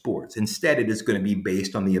professional sports. Instead, it is going to be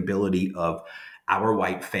based on the ability of our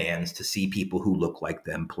white fans to see people who look like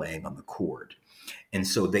them playing on the court. And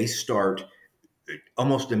so they start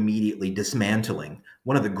almost immediately dismantling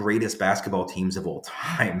one of the greatest basketball teams of all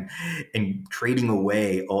time and trading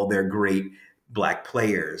away all their great black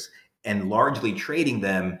players and largely trading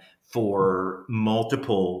them for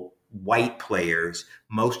multiple white players,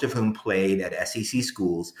 most of whom played at SEC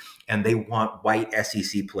schools, and they want white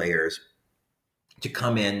SEC players to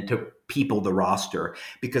come in to people the roster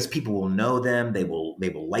because people will know them, they will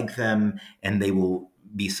like them, and they will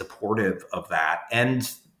be supportive of that.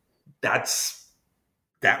 And that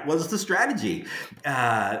was the strategy.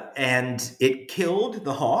 And it killed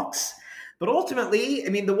the Hawks. But ultimately, I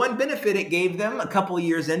mean, the one benefit it gave them a couple of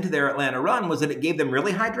years into their Atlanta run was that it gave them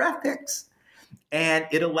really high draft picks. And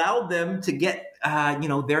it allowed them to get,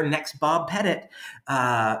 their next Bob Pettit,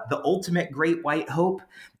 the ultimate great white hope,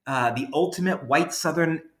 the ultimate white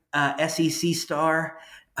Southern SEC star,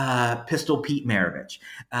 Pistol Pete Maravich,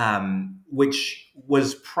 which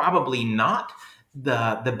was probably not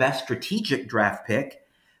the best strategic draft pick,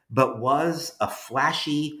 but was a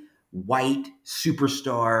flashy white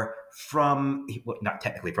superstar from, not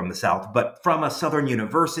technically from the South, but from a Southern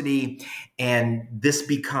university. And this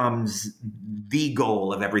becomes the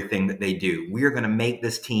goal of everything that they do. We are going to make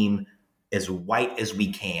this team as white as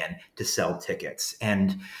we can to sell tickets.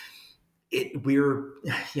 And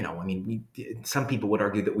some people would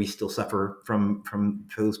argue that we still suffer from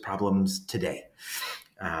those problems today.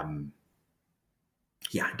 It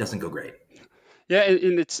doesn't go great. Yeah,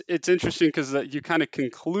 and it's interesting because you kind of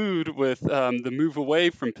conclude with the move away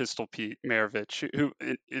from Pistol Pete Maravich, who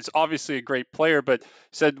is obviously a great player, but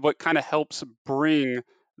said what kind of helps bring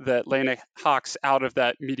the Atlanta Hawks out of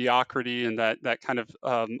that mediocrity and that kind of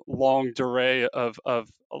long durée of a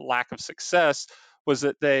lack of success was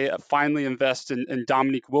that they finally invest in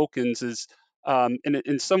Dominique Wilkins.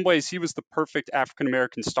 In some ways, he was the perfect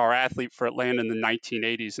African-American star athlete for Atlanta in the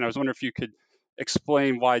 1980s. And I was wondering if you could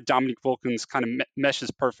explain why Dominique Wilkins kind of meshes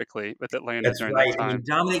perfectly with Atlanta. That's during right. that time. I mean,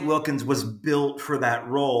 Dominique Wilkins was built for that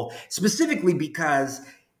role, specifically because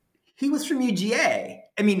he was from UGA.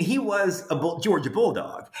 I mean, he was a Georgia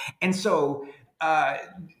Bulldog. And so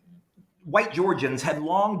white Georgians had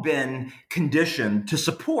long been conditioned to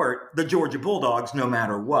support the Georgia Bulldogs no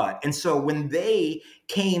matter what. And so when they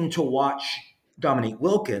came to watch Dominique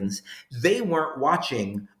Wilkins, they weren't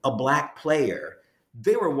watching a black player.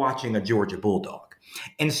 They were watching a Georgia Bulldog.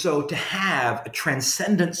 And so to have a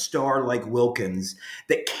transcendent star like Wilkins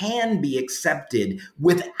that can be accepted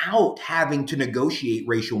without having to negotiate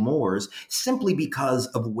racial mores simply because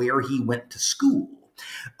of where he went to school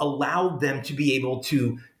allowed them to be able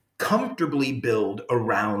to comfortably build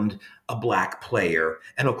around a black player.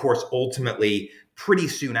 And of course, ultimately, pretty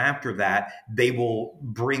soon after that, they will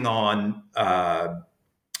bring on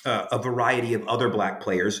a variety of other black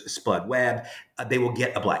players, Spud Webb. They will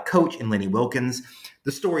get a black coach in Lenny Wilkens.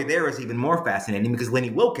 The story there is even more fascinating because Lenny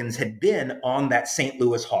Wilkens had been on that St.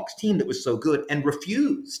 Louis Hawks team that was so good and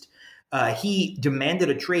refused. He demanded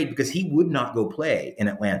a trade because he would not go play in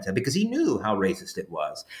Atlanta because he knew how racist it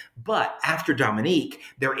was. But after Dominique,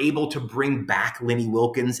 they're able to bring back Lenny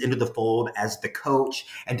Wilkens into the fold as the coach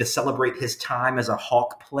and to celebrate his time as a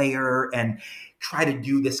Hawk player and try to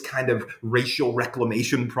do this kind of racial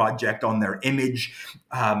reclamation project on their image.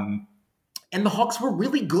 And the Hawks were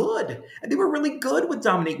really good. And they were really good with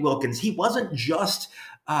Dominique Wilkins. He wasn't just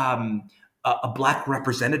a black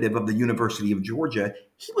representative of the University of Georgia.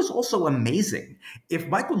 He was also amazing. If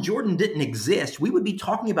Michael Jordan didn't exist, we would be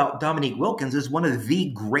talking about Dominique Wilkins as one of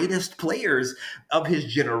the greatest players of his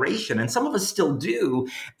generation. And some of us still do.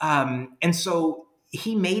 And so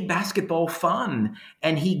he made basketball fun,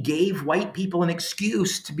 and he gave white people an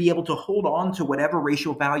excuse to be able to hold on to whatever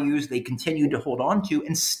racial values they continued to hold on to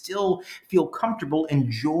and still feel comfortable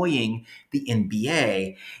enjoying the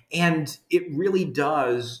NBA. And it really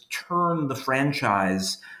does turn the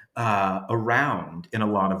franchise around in a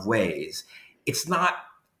lot of ways. It's not,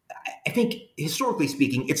 I think, historically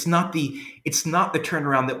speaking, it's not the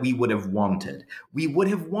turnaround that we would have wanted. We would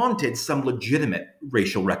have wanted some legitimate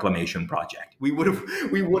racial reclamation project. We would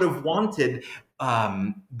have wanted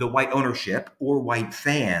the white ownership or white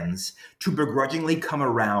fans to begrudgingly come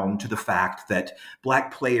around to the fact that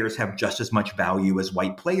black players have just as much value as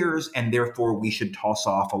white players, and therefore we should toss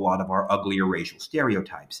off a lot of our uglier racial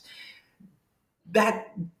stereotypes.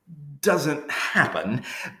 That doesn't happen,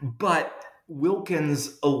 but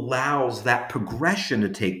Wilkins allows that progression to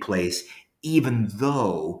take place, even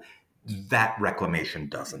though that reclamation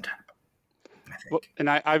doesn't happen. Well, and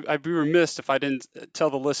I'd be remiss if I didn't tell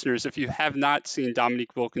the listeners, if you have not seen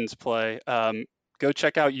Dominique Wilkins play, go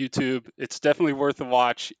check out YouTube. It's definitely worth a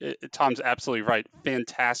watch. Tom's absolutely right.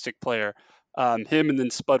 Fantastic player. Him and then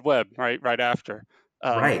Spud Webb right after.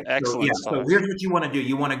 Right. Excellent. So here's what you want to do.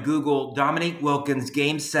 You want to Google Dominique Wilkins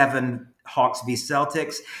Game 7 Hawks v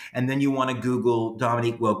Celtics, and then you want to Google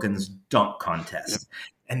Dominique Wilkins dunk contest. Yep.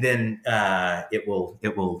 And then it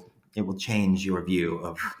will change your view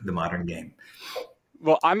of the modern game.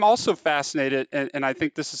 Well, I'm also fascinated, and I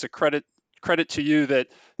think this is a credit to you that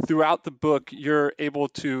throughout the book, you're able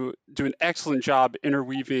to do an excellent job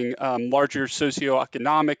interweaving larger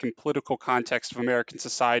socioeconomic and political context of American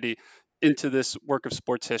society into this work of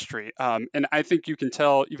sports history. And I think you can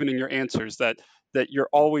tell even in your answers that you're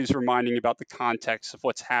always reminding about the context of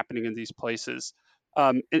what's happening in these places.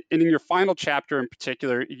 And in your final chapter in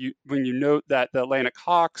particular, when you note that the Atlantic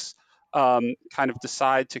Hawks kind of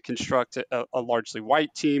decide to construct a largely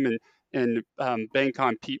white team and bank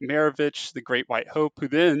on Pete Maravich, the great white hope, who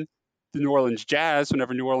then the New Orleans Jazz,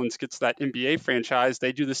 whenever New Orleans gets that NBA franchise,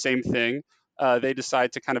 they do the same thing. They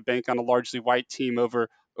decide to kind of bank on a largely white team over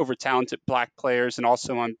talented black players, and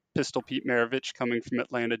also on Pistol Pete Maravich coming from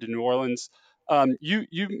Atlanta to New Orleans.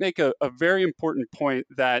 You make a very important point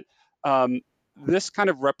that this kind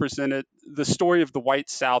of represented the story of the white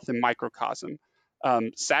South in microcosm,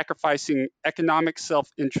 sacrificing economic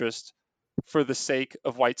self-interest for the sake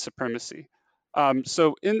of white supremacy.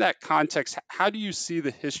 So in that context, how do you see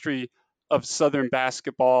the history of Southern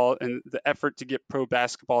basketball and the effort to get pro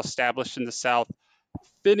basketball established in the South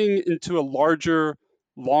fitting into a larger,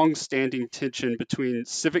 long-standing tension between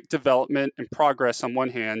civic development and progress on one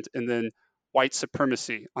hand, and then white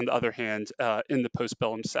supremacy on the other hand in the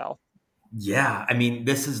postbellum South? Yeah, I mean,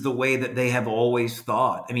 this is the way that they have always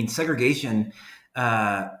thought. I mean, segregation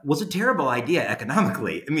was a terrible idea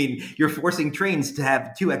economically. I mean, you're forcing trains to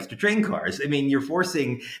have 2 extra train cars. I mean, you're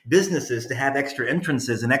forcing businesses to have extra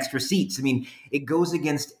entrances and extra seats. I mean, it goes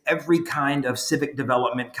against every kind of civic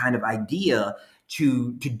development kind of idea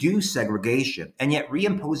to do segregation. And yet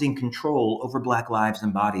reimposing control over Black lives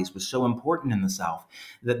and bodies was so important in the South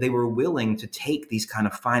that they were willing to take these kind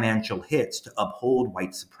of financial hits to uphold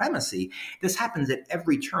white supremacy. This happens at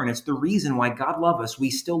every turn. It's the reason why, God love us, we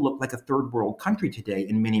still look like a third world country today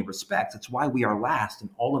in many respects. It's why we are last in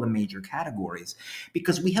all of the major categories,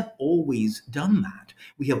 because we have always done that.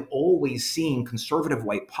 We have always seen conservative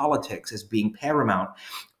white politics as being paramount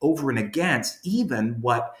over and against even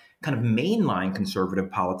what kind of mainline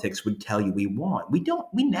conservative politics would tell you we want. We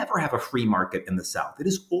never have a free market in the South. It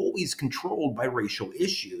is always controlled by racial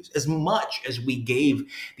issues, as much as we gave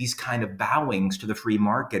these kind of bowings to the free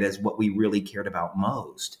market as what we really cared about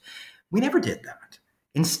most. We never did that.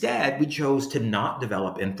 Instead, we chose to not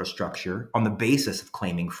develop infrastructure on the basis of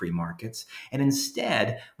claiming free markets. And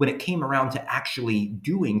instead, when it came around to actually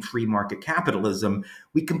doing free market capitalism,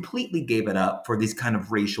 we completely gave it up for these kind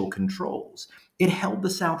of racial controls. It held the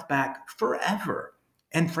South back forever.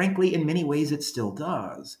 And frankly, in many ways, it still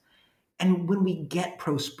does. And when we get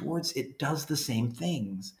pro sports, it does the same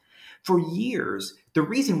things. For years, the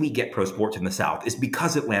reason we get pro sports in the South is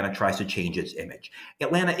because Atlanta tries to change its image.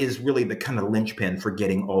 Atlanta is really the kind of linchpin for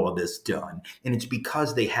getting all of this done. And it's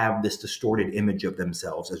because they have this distorted image of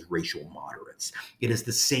themselves as racial moderates. It is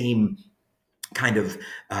the same kind of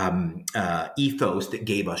ethos that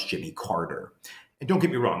gave us Jimmy Carter. And don't get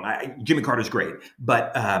me wrong, Jimmy Carter's great.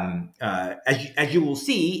 But as you will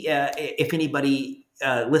see, if anybody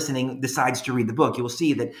listening decides to read the book, you will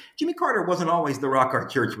see that Jimmy Carter wasn't always the rock our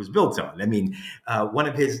church was built on. I mean,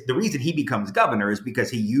 the reason he becomes governor is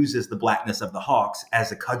because he uses the blackness of the Hawks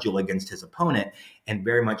as a cudgel against his opponent and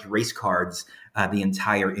very much race cards the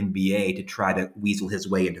entire NBA to try to weasel his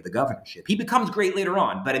way into the governorship. He becomes great later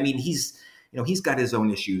on, but I mean, he's got his own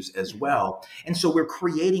issues as well. And so we're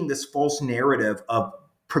creating this false narrative of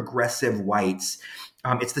progressive whites.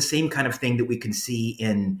 It's the same kind of thing that we can see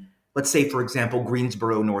in, let's say, for example,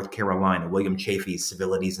 Greensboro, North Carolina, William Chafee's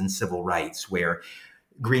Civilities and Civil Rights, where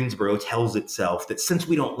Greensboro tells itself that since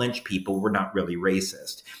we don't lynch people, we're not really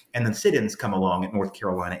racist. And then sit-ins come along at North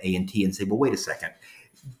Carolina A&T and say, well, wait a second.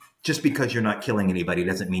 Just because you're not killing anybody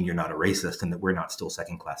doesn't mean you're not a racist and that we're not still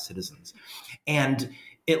second-class citizens. And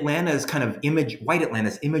Atlanta's kind of image, white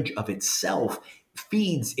Atlanta's image of itself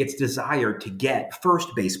feeds its desire to get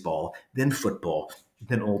first baseball, then football,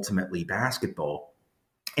 then ultimately basketball.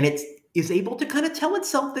 And it is able to kind of tell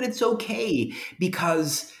itself that it's okay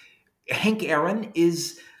because Hank Aaron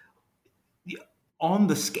is, on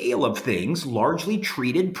the scale of things, largely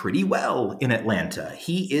treated pretty well in Atlanta.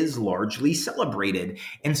 He is largely celebrated.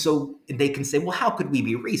 And so they can say, well, how could we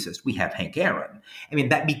be racist? We have Hank Aaron. I mean,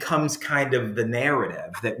 that becomes kind of the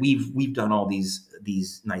narrative that we've done all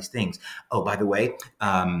these nice things. Oh, by the way,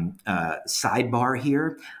 sidebar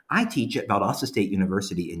here, I teach at Valdosta State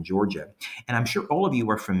University in Georgia. And I'm sure all of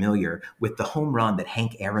you are familiar with the home run that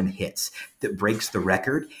Hank Aaron hits that breaks the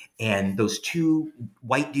record. And those two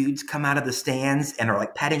white dudes come out of the stands and are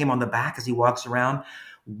like patting him on the back as he walks around.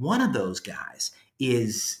 One of those guys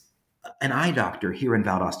is an eye doctor here in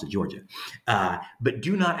Valdosta, Georgia. But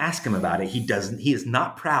do not ask him about it. He is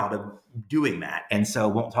not proud of doing that. And so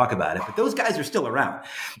won't talk about it. But those guys are still around.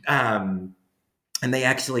 And they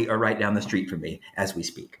actually are right down the street from me as we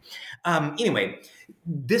speak. Anyway,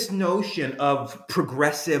 this notion of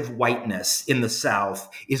progressive whiteness in the South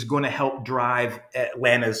is going to help drive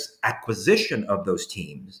Atlanta's acquisition of those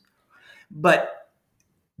teams. But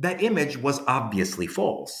that image was obviously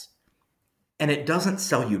false. And it doesn't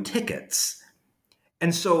sell you tickets.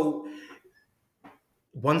 And so,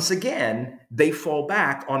 once again, they fall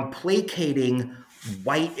back on placating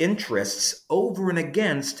white interests over and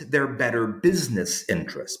against their better business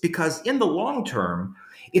interests. Because in the long term,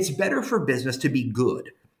 it's better for business to be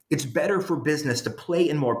good. It's better for business to play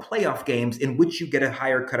in more playoff games in which you get a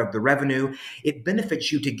higher cut of the revenue. It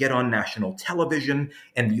benefits you to get on national television,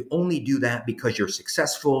 and you only do that because you're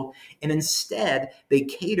successful. And instead, they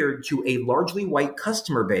catered to a largely white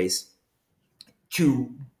customer base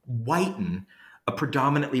to whiten a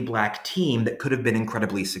predominantly black team that could have been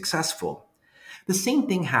incredibly successful. The same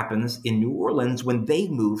thing happens in New Orleans when they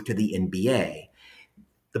move to the NBA.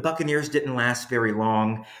 The Buccaneers didn't last very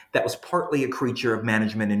long. That was partly a creature of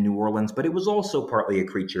management in New Orleans, but it was also partly a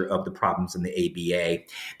creature of the problems in the ABA.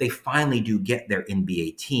 They finally do get their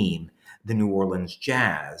NBA team, the New Orleans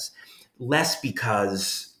Jazz, less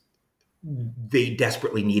because they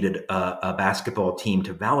desperately needed a basketball team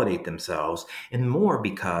to validate themselves, and more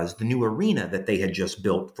because the new arena that they had just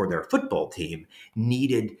built for their football team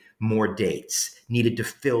needed more dates, needed to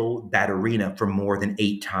fill that arena for more than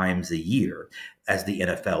 8 times a year, as the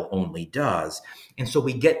NFL only does. And so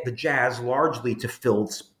we get the Jazz largely to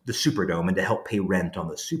fill the Superdome and to help pay rent on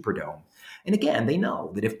the Superdome. And again, they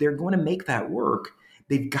know that if they're going to make that work,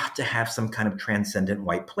 they've got to have some kind of transcendent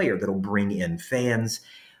white player that'll bring in fans.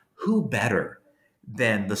 Who better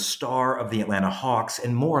than the star of the Atlanta Hawks,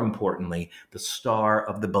 and more importantly, the star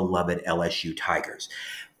of the beloved LSU Tigers,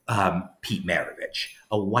 Pete Maravich,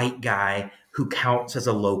 a white guy who counts as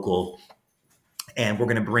a local, and we're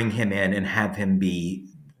going to bring him in and have him be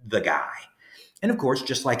the guy. And of course,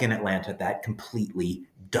 just like in Atlanta, that completely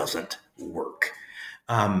doesn't work.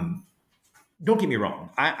 Don't get me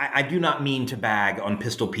wrong. I do not mean to bag on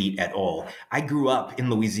Pistol Pete at all. I grew up in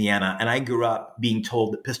Louisiana, and I grew up being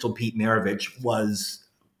told that Pistol Pete Maravich was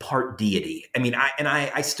part deity. I mean,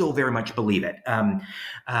 I still very much believe it.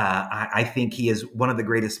 I think he is one of the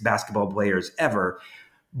greatest basketball players ever,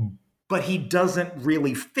 but he doesn't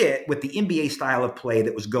really fit with the NBA style of play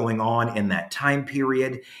that was going on in that time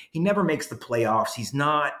period. He never makes the playoffs. He's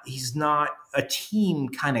not a team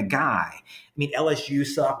kind of guy. I mean, LSU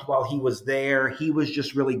sucked while he was there. He was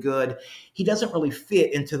just really good. He doesn't really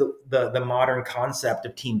fit into the modern concept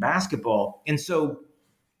of team basketball. And so,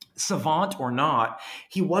 savant or not,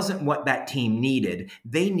 he wasn't what that team needed.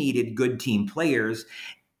 They needed good team players,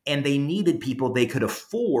 and they needed people they could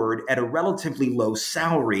afford at a relatively low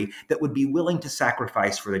salary that would be willing to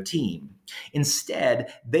sacrifice for the team.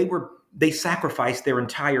 Instead, they sacrificed their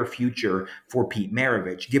entire future for Pete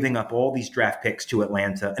Maravich, giving up all these draft picks to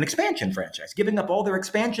Atlanta, an expansion franchise, giving up all their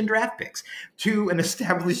expansion draft picks to an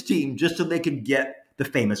established team just so they could get the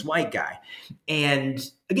famous white guy. And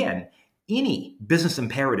again, any business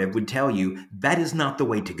imperative would tell you that is not the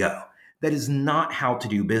way to go. That is not how to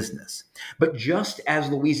do business. But just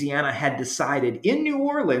as Louisiana had decided in New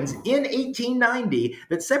Orleans in 1890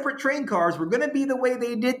 that separate train cars were going to be the way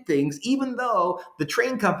they did things, even though the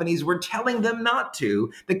train companies were telling them not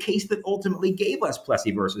to, the case that ultimately gave us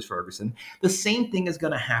Plessy versus Ferguson, the same thing is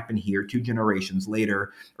going to happen here 2 generations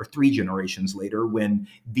later or 3 generations later when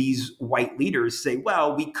these white leaders say,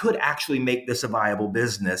 well, we could actually make this a viable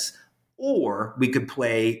business, or we could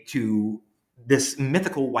play to this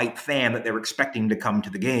mythical white fan that they're expecting to come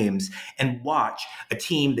to the games and watch a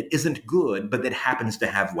team that isn't good, but that happens to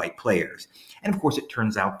have white players. And of course, it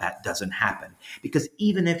turns out that doesn't happen, because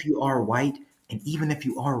even if you are white and even if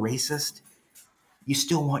you are racist, you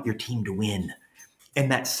still want your team to win.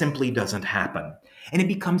 And that simply doesn't happen. And it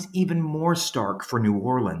becomes even more stark for New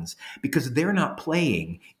Orleans because they're not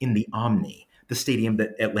playing in the Omni, the stadium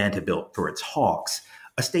that Atlanta built for its Hawks,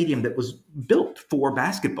 a stadium that was built for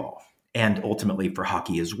basketball and ultimately for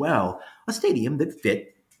hockey as well, a stadium that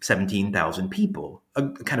fit 17,000 people, a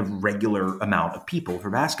kind of regular amount of people for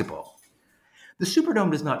basketball. The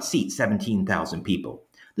Superdome does not seat 17,000 people.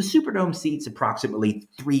 The Superdome seats approximately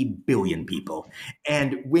 3 billion people.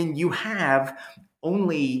 And when you have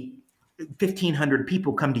only 1,500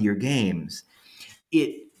 people come to your games,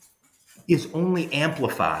 it is only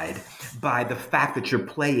amplified by the fact that you're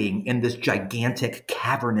playing in this gigantic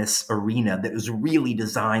cavernous arena that was really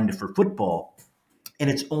designed for football. And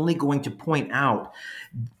it's only going to point out,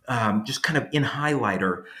 just kind of in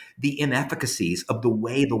highlighter, the inefficacies of the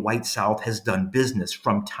way the White South has done business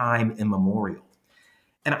from time immemorial.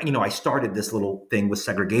 And, I started this little thing with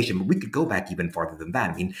segregation, but we could go back even farther than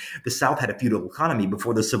that. I mean, the South had a feudal economy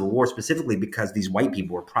before the Civil War, specifically because these white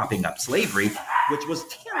people were propping up slavery, which was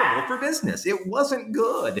terrible for business. It wasn't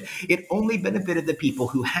good. It only benefited the people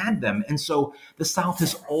who had them. And so the South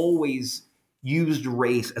has always used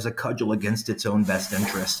race as a cudgel against its own best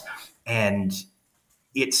interests. And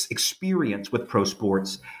its experience with pro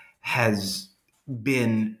sports has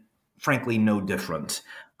been, frankly, no different.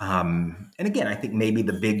 And again, I think maybe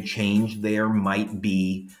the big change there might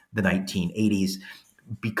be the 1980s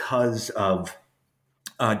because of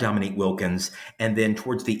Dominique Wilkins. And then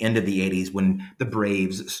towards the end of the 80s, when the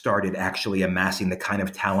Braves started actually amassing the kind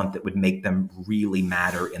of talent that would make them really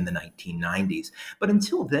matter in the 1990s. But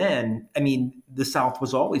until then, the South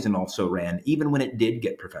was always an also-ran, even when it did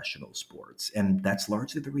get professional sports. And that's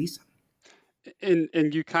largely the reason.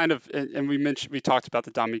 And you kind of, and we talked about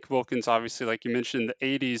the Dominique Wilkins, obviously, like you mentioned in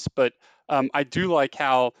the 80s, but I do like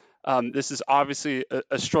how this is obviously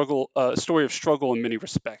a story of struggle in many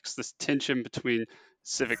respects, this tension between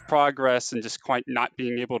civic progress and just quite not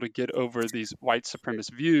being able to get over these white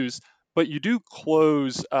supremacist views. But you do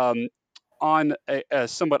close on a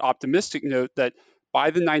somewhat optimistic note that by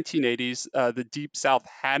the 1980s, the Deep South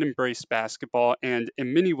had embraced basketball, and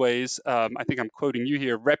in many ways, I think I'm quoting you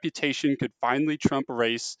here, reputation could finally trump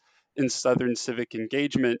race in Southern civic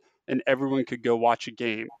engagement, and everyone could go watch a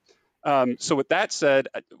game. So with that said,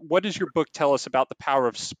 what does your book tell us about the power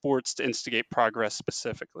of sports to instigate progress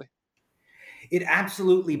specifically? It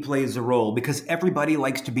absolutely plays a role because everybody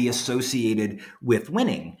likes to be associated with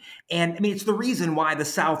winning. And I mean, it's the reason why the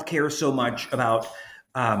South cares so much about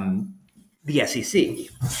the SEC.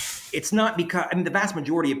 It's not because, I mean, the vast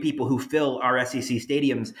majority of people who fill our SEC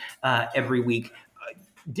stadiums every week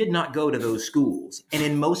did not go to those schools, and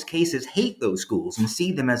in most cases hate those schools and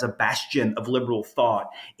see them as a bastion of liberal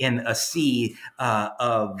thought in a sea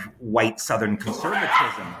of white Southern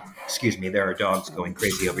conservatism. Excuse me, there are dogs going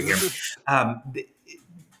crazy over here.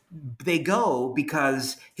 They go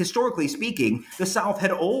because, historically speaking, the South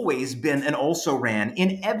had always been an also-ran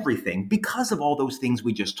in everything because of all those things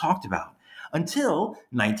we just talked about. Until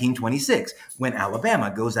 1926, when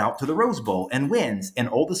Alabama goes out to the Rose Bowl and wins, and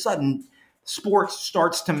all of a sudden, sports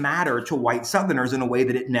starts to matter to white Southerners in a way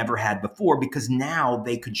that it never had before, because now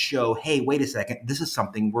they could show, hey, wait a second, this is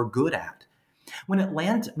something we're good at. When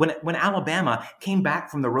Alabama came back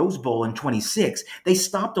from the Rose Bowl in 26, they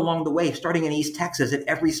stopped along the way, starting in East Texas at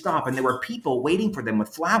every stop, and there were people waiting for them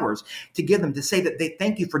with flowers to give them, to say that they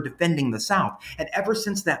thank you for defending the South. And ever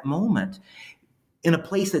since that moment, in a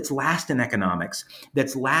place that's last in economics,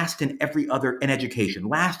 that's last in education,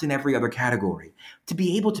 last in every other category, to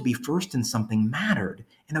be able to be first in something mattered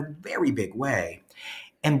in a very big way.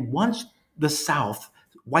 And once the South,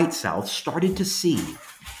 white South, started to see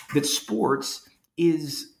that sports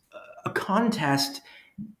is a contest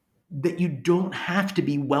that you don't have to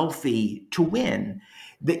be wealthy to win,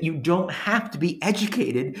 that you don't have to be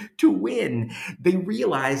educated to win. They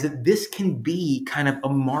realize that this can be kind of a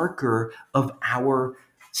marker of our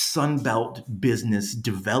Sunbelt business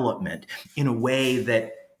development in a way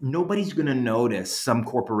that nobody's going to notice some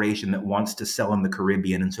corporation that wants to sell in the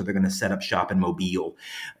Caribbean, and so they're going to set up shop in Mobile.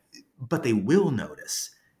 But they will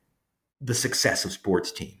notice the success of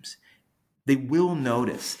sports teams. They will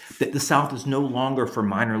notice that the South is no longer for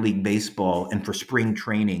minor league baseball and for spring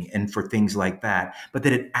training and for things like that, but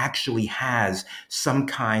that it actually has some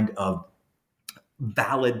kind of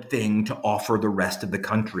valid thing to offer the rest of the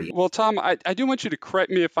country. Well, Tom, I do want you to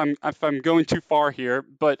correct me if I'm going too far here,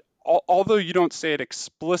 but although you don't say it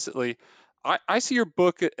explicitly, I see your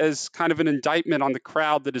book as kind of an indictment on the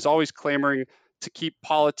crowd that is always clamoring to keep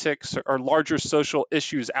politics or larger social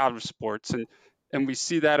issues out of sports. And we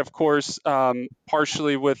see that, of course,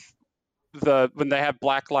 partially with when they have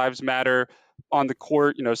Black Lives Matter on the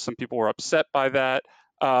court. You know, some people were upset by that,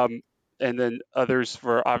 and then others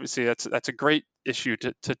were obviously that's a great issue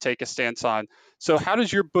to take a stance on. So, how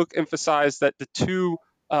does your book emphasize that the two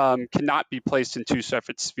cannot be placed in two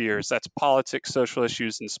separate spheres? That's politics, social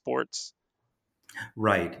issues, and sports.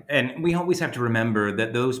 Right. And we always have to remember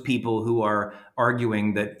that those people who are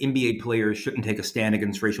arguing that NBA players shouldn't take a stand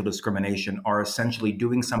against racial discrimination are essentially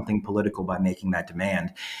doing something political by making that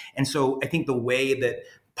demand. And so I think the way that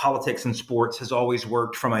politics and sports has always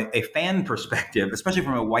worked from a fan perspective, especially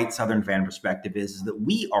from a white Southern fan perspective, is that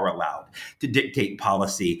we are allowed to dictate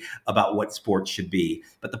policy about what sports should be,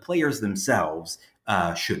 but the players themselves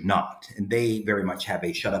should not. And they very much have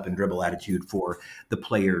a shut up and dribble attitude for the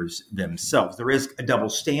players themselves. There is a double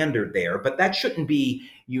standard there, but that shouldn't be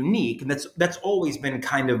unique. And that's always been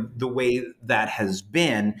kind of the way that has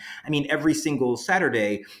been. I mean, every single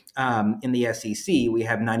Saturday in the SEC, we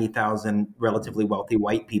have 90,000 relatively wealthy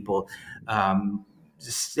white people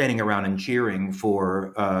just standing around and cheering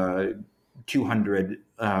for 200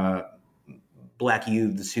 Black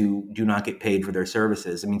youths who do not get paid for their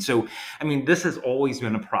services. This has always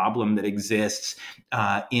been a problem that exists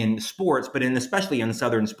in sports, but especially in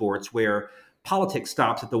Southern sports, where politics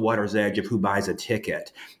stops at the water's edge of who buys a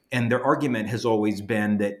ticket. And their argument has always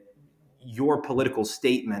been that your political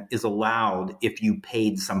statement is allowed if you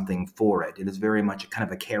paid something for it. It is very much kind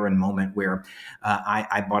of a Karen moment where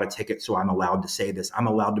I bought a ticket, so I'm allowed to say this. I'm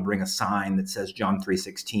allowed to bring a sign that says John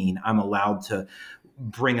 3:16. I'm allowed to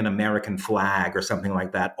bring an American flag or something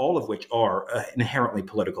like that, all of which are inherently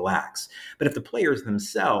political acts. But if the players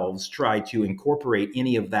themselves try to incorporate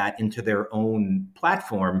any of that into their own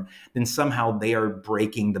platform, then somehow they are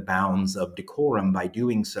breaking the bounds of decorum by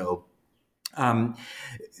doing so.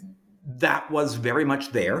 That was very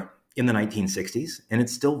much there in the 1960s, and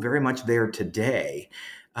it's still very much there today.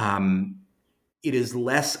 It is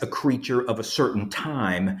less a creature of a certain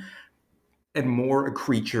time and more a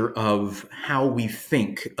creature of how we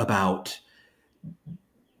think about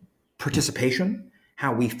participation,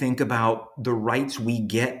 how we think about the rights we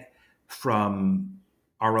get from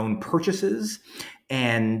our own purchases,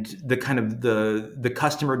 and the kind of the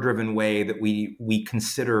customer-driven way that we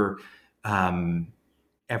consider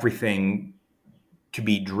everything to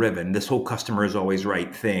be driven. This whole customer is always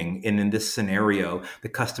right thing. And in this scenario, the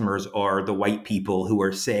customers are the white people who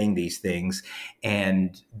are saying these things,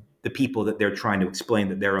 and the people that they're trying to explain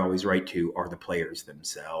that they're always right to are the players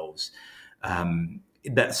themselves.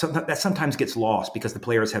 That sometimes gets lost because the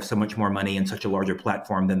players have so much more money and such a larger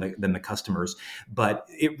platform than the customers. But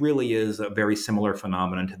it really is a very similar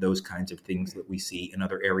phenomenon to those kinds of things that we see in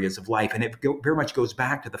other areas of life. And it very much goes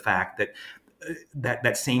back to the fact that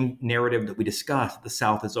that same narrative that we discussed, the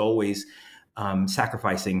South is always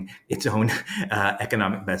sacrificing its own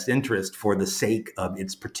economic best interest for the sake of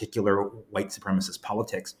its particular white supremacist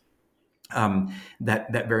politics.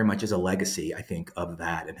 That very much is a legacy, I think, of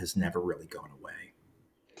that and has never really gone away.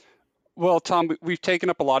 Well, Tom, we've taken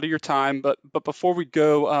up a lot of your time, but before we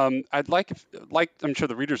go, I'd like I'm sure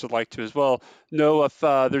the readers would like to as well know if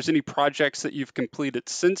there's any projects that you've completed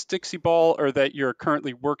since Dixie Ball or that you're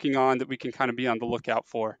currently working on that we can kind of be on the lookout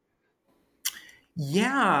for.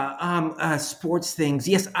 Yeah, sports things.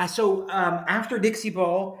 Yes, so after Dixie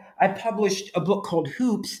Ball, I published a book called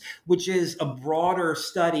Hoops, which is a broader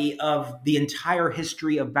study of the entire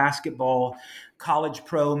history of basketball, college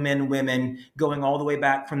pro, men, women, going all the way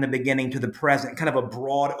back from the beginning to the present, kind of a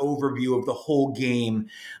broad overview of the whole game,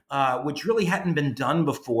 which really hadn't been done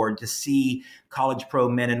before, to see college pro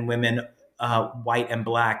men and women, white and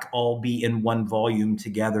black, all be in one volume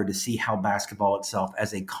together, to see how basketball itself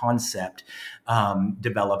as a concept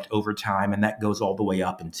developed over time. And that goes all the way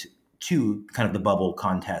up into kind of the bubble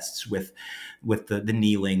contests with the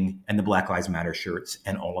kneeling and the Black Lives Matter shirts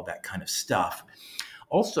and all of that kind of stuff.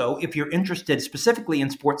 Also, if you're interested specifically in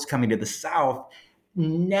sports coming to the South,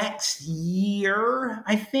 next year,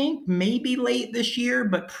 I think, maybe late this year,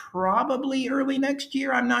 but probably early next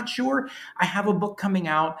year, I'm not sure, I have a book coming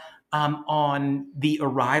out on the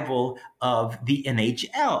arrival of the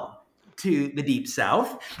NHL to the Deep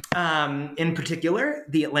South, in particular,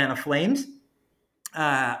 the Atlanta Flames.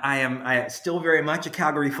 I am still very much a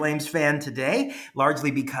Calgary Flames fan today,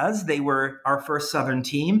 largely because they were our first Southern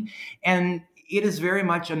team. And it is very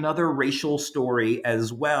much another racial story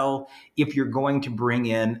as well, if you're going to bring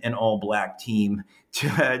in an all-black team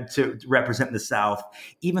to represent the South.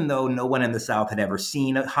 Even though no one in the South had ever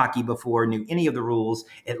seen hockey before, knew any of the rules,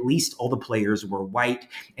 at least all the players were white.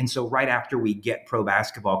 And so right after we get pro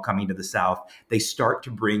basketball coming to the South, they start to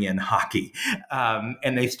bring in hockey.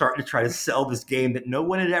 And they start to try to sell this game that no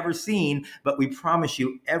one had ever seen, but we promise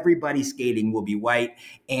you everybody skating will be white.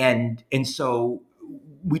 And so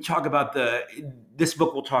we talk about this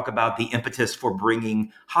book will talk about the impetus for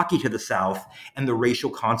bringing hockey to the South and the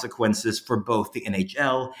racial consequences for both the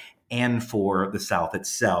NHL and for the South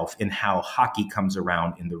itself, and how hockey comes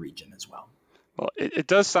around in the region as well. Well, it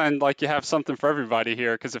does sound like you have something for everybody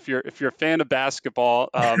here, because if you're a fan of basketball,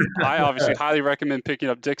 I obviously highly recommend picking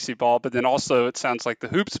up Dixie Ball, but then also it sounds like the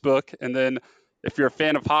Hoops book. And then if you're a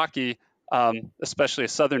fan of hockey, especially a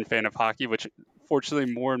Southern fan of hockey, which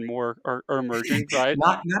fortunately more and more are emerging, right?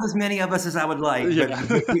 Not as many of us as I would like, yeah.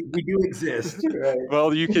 but we do exist. Right?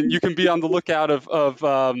 Well, you can be on the lookout of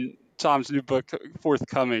Tom's new book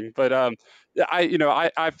forthcoming. But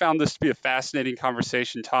I found this to be a fascinating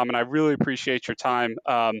conversation, Tom, and I really appreciate your time.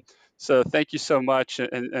 So thank you so much,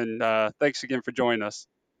 and thanks again for joining us.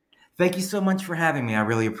 Thank you so much for having me. I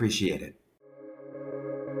really appreciate it.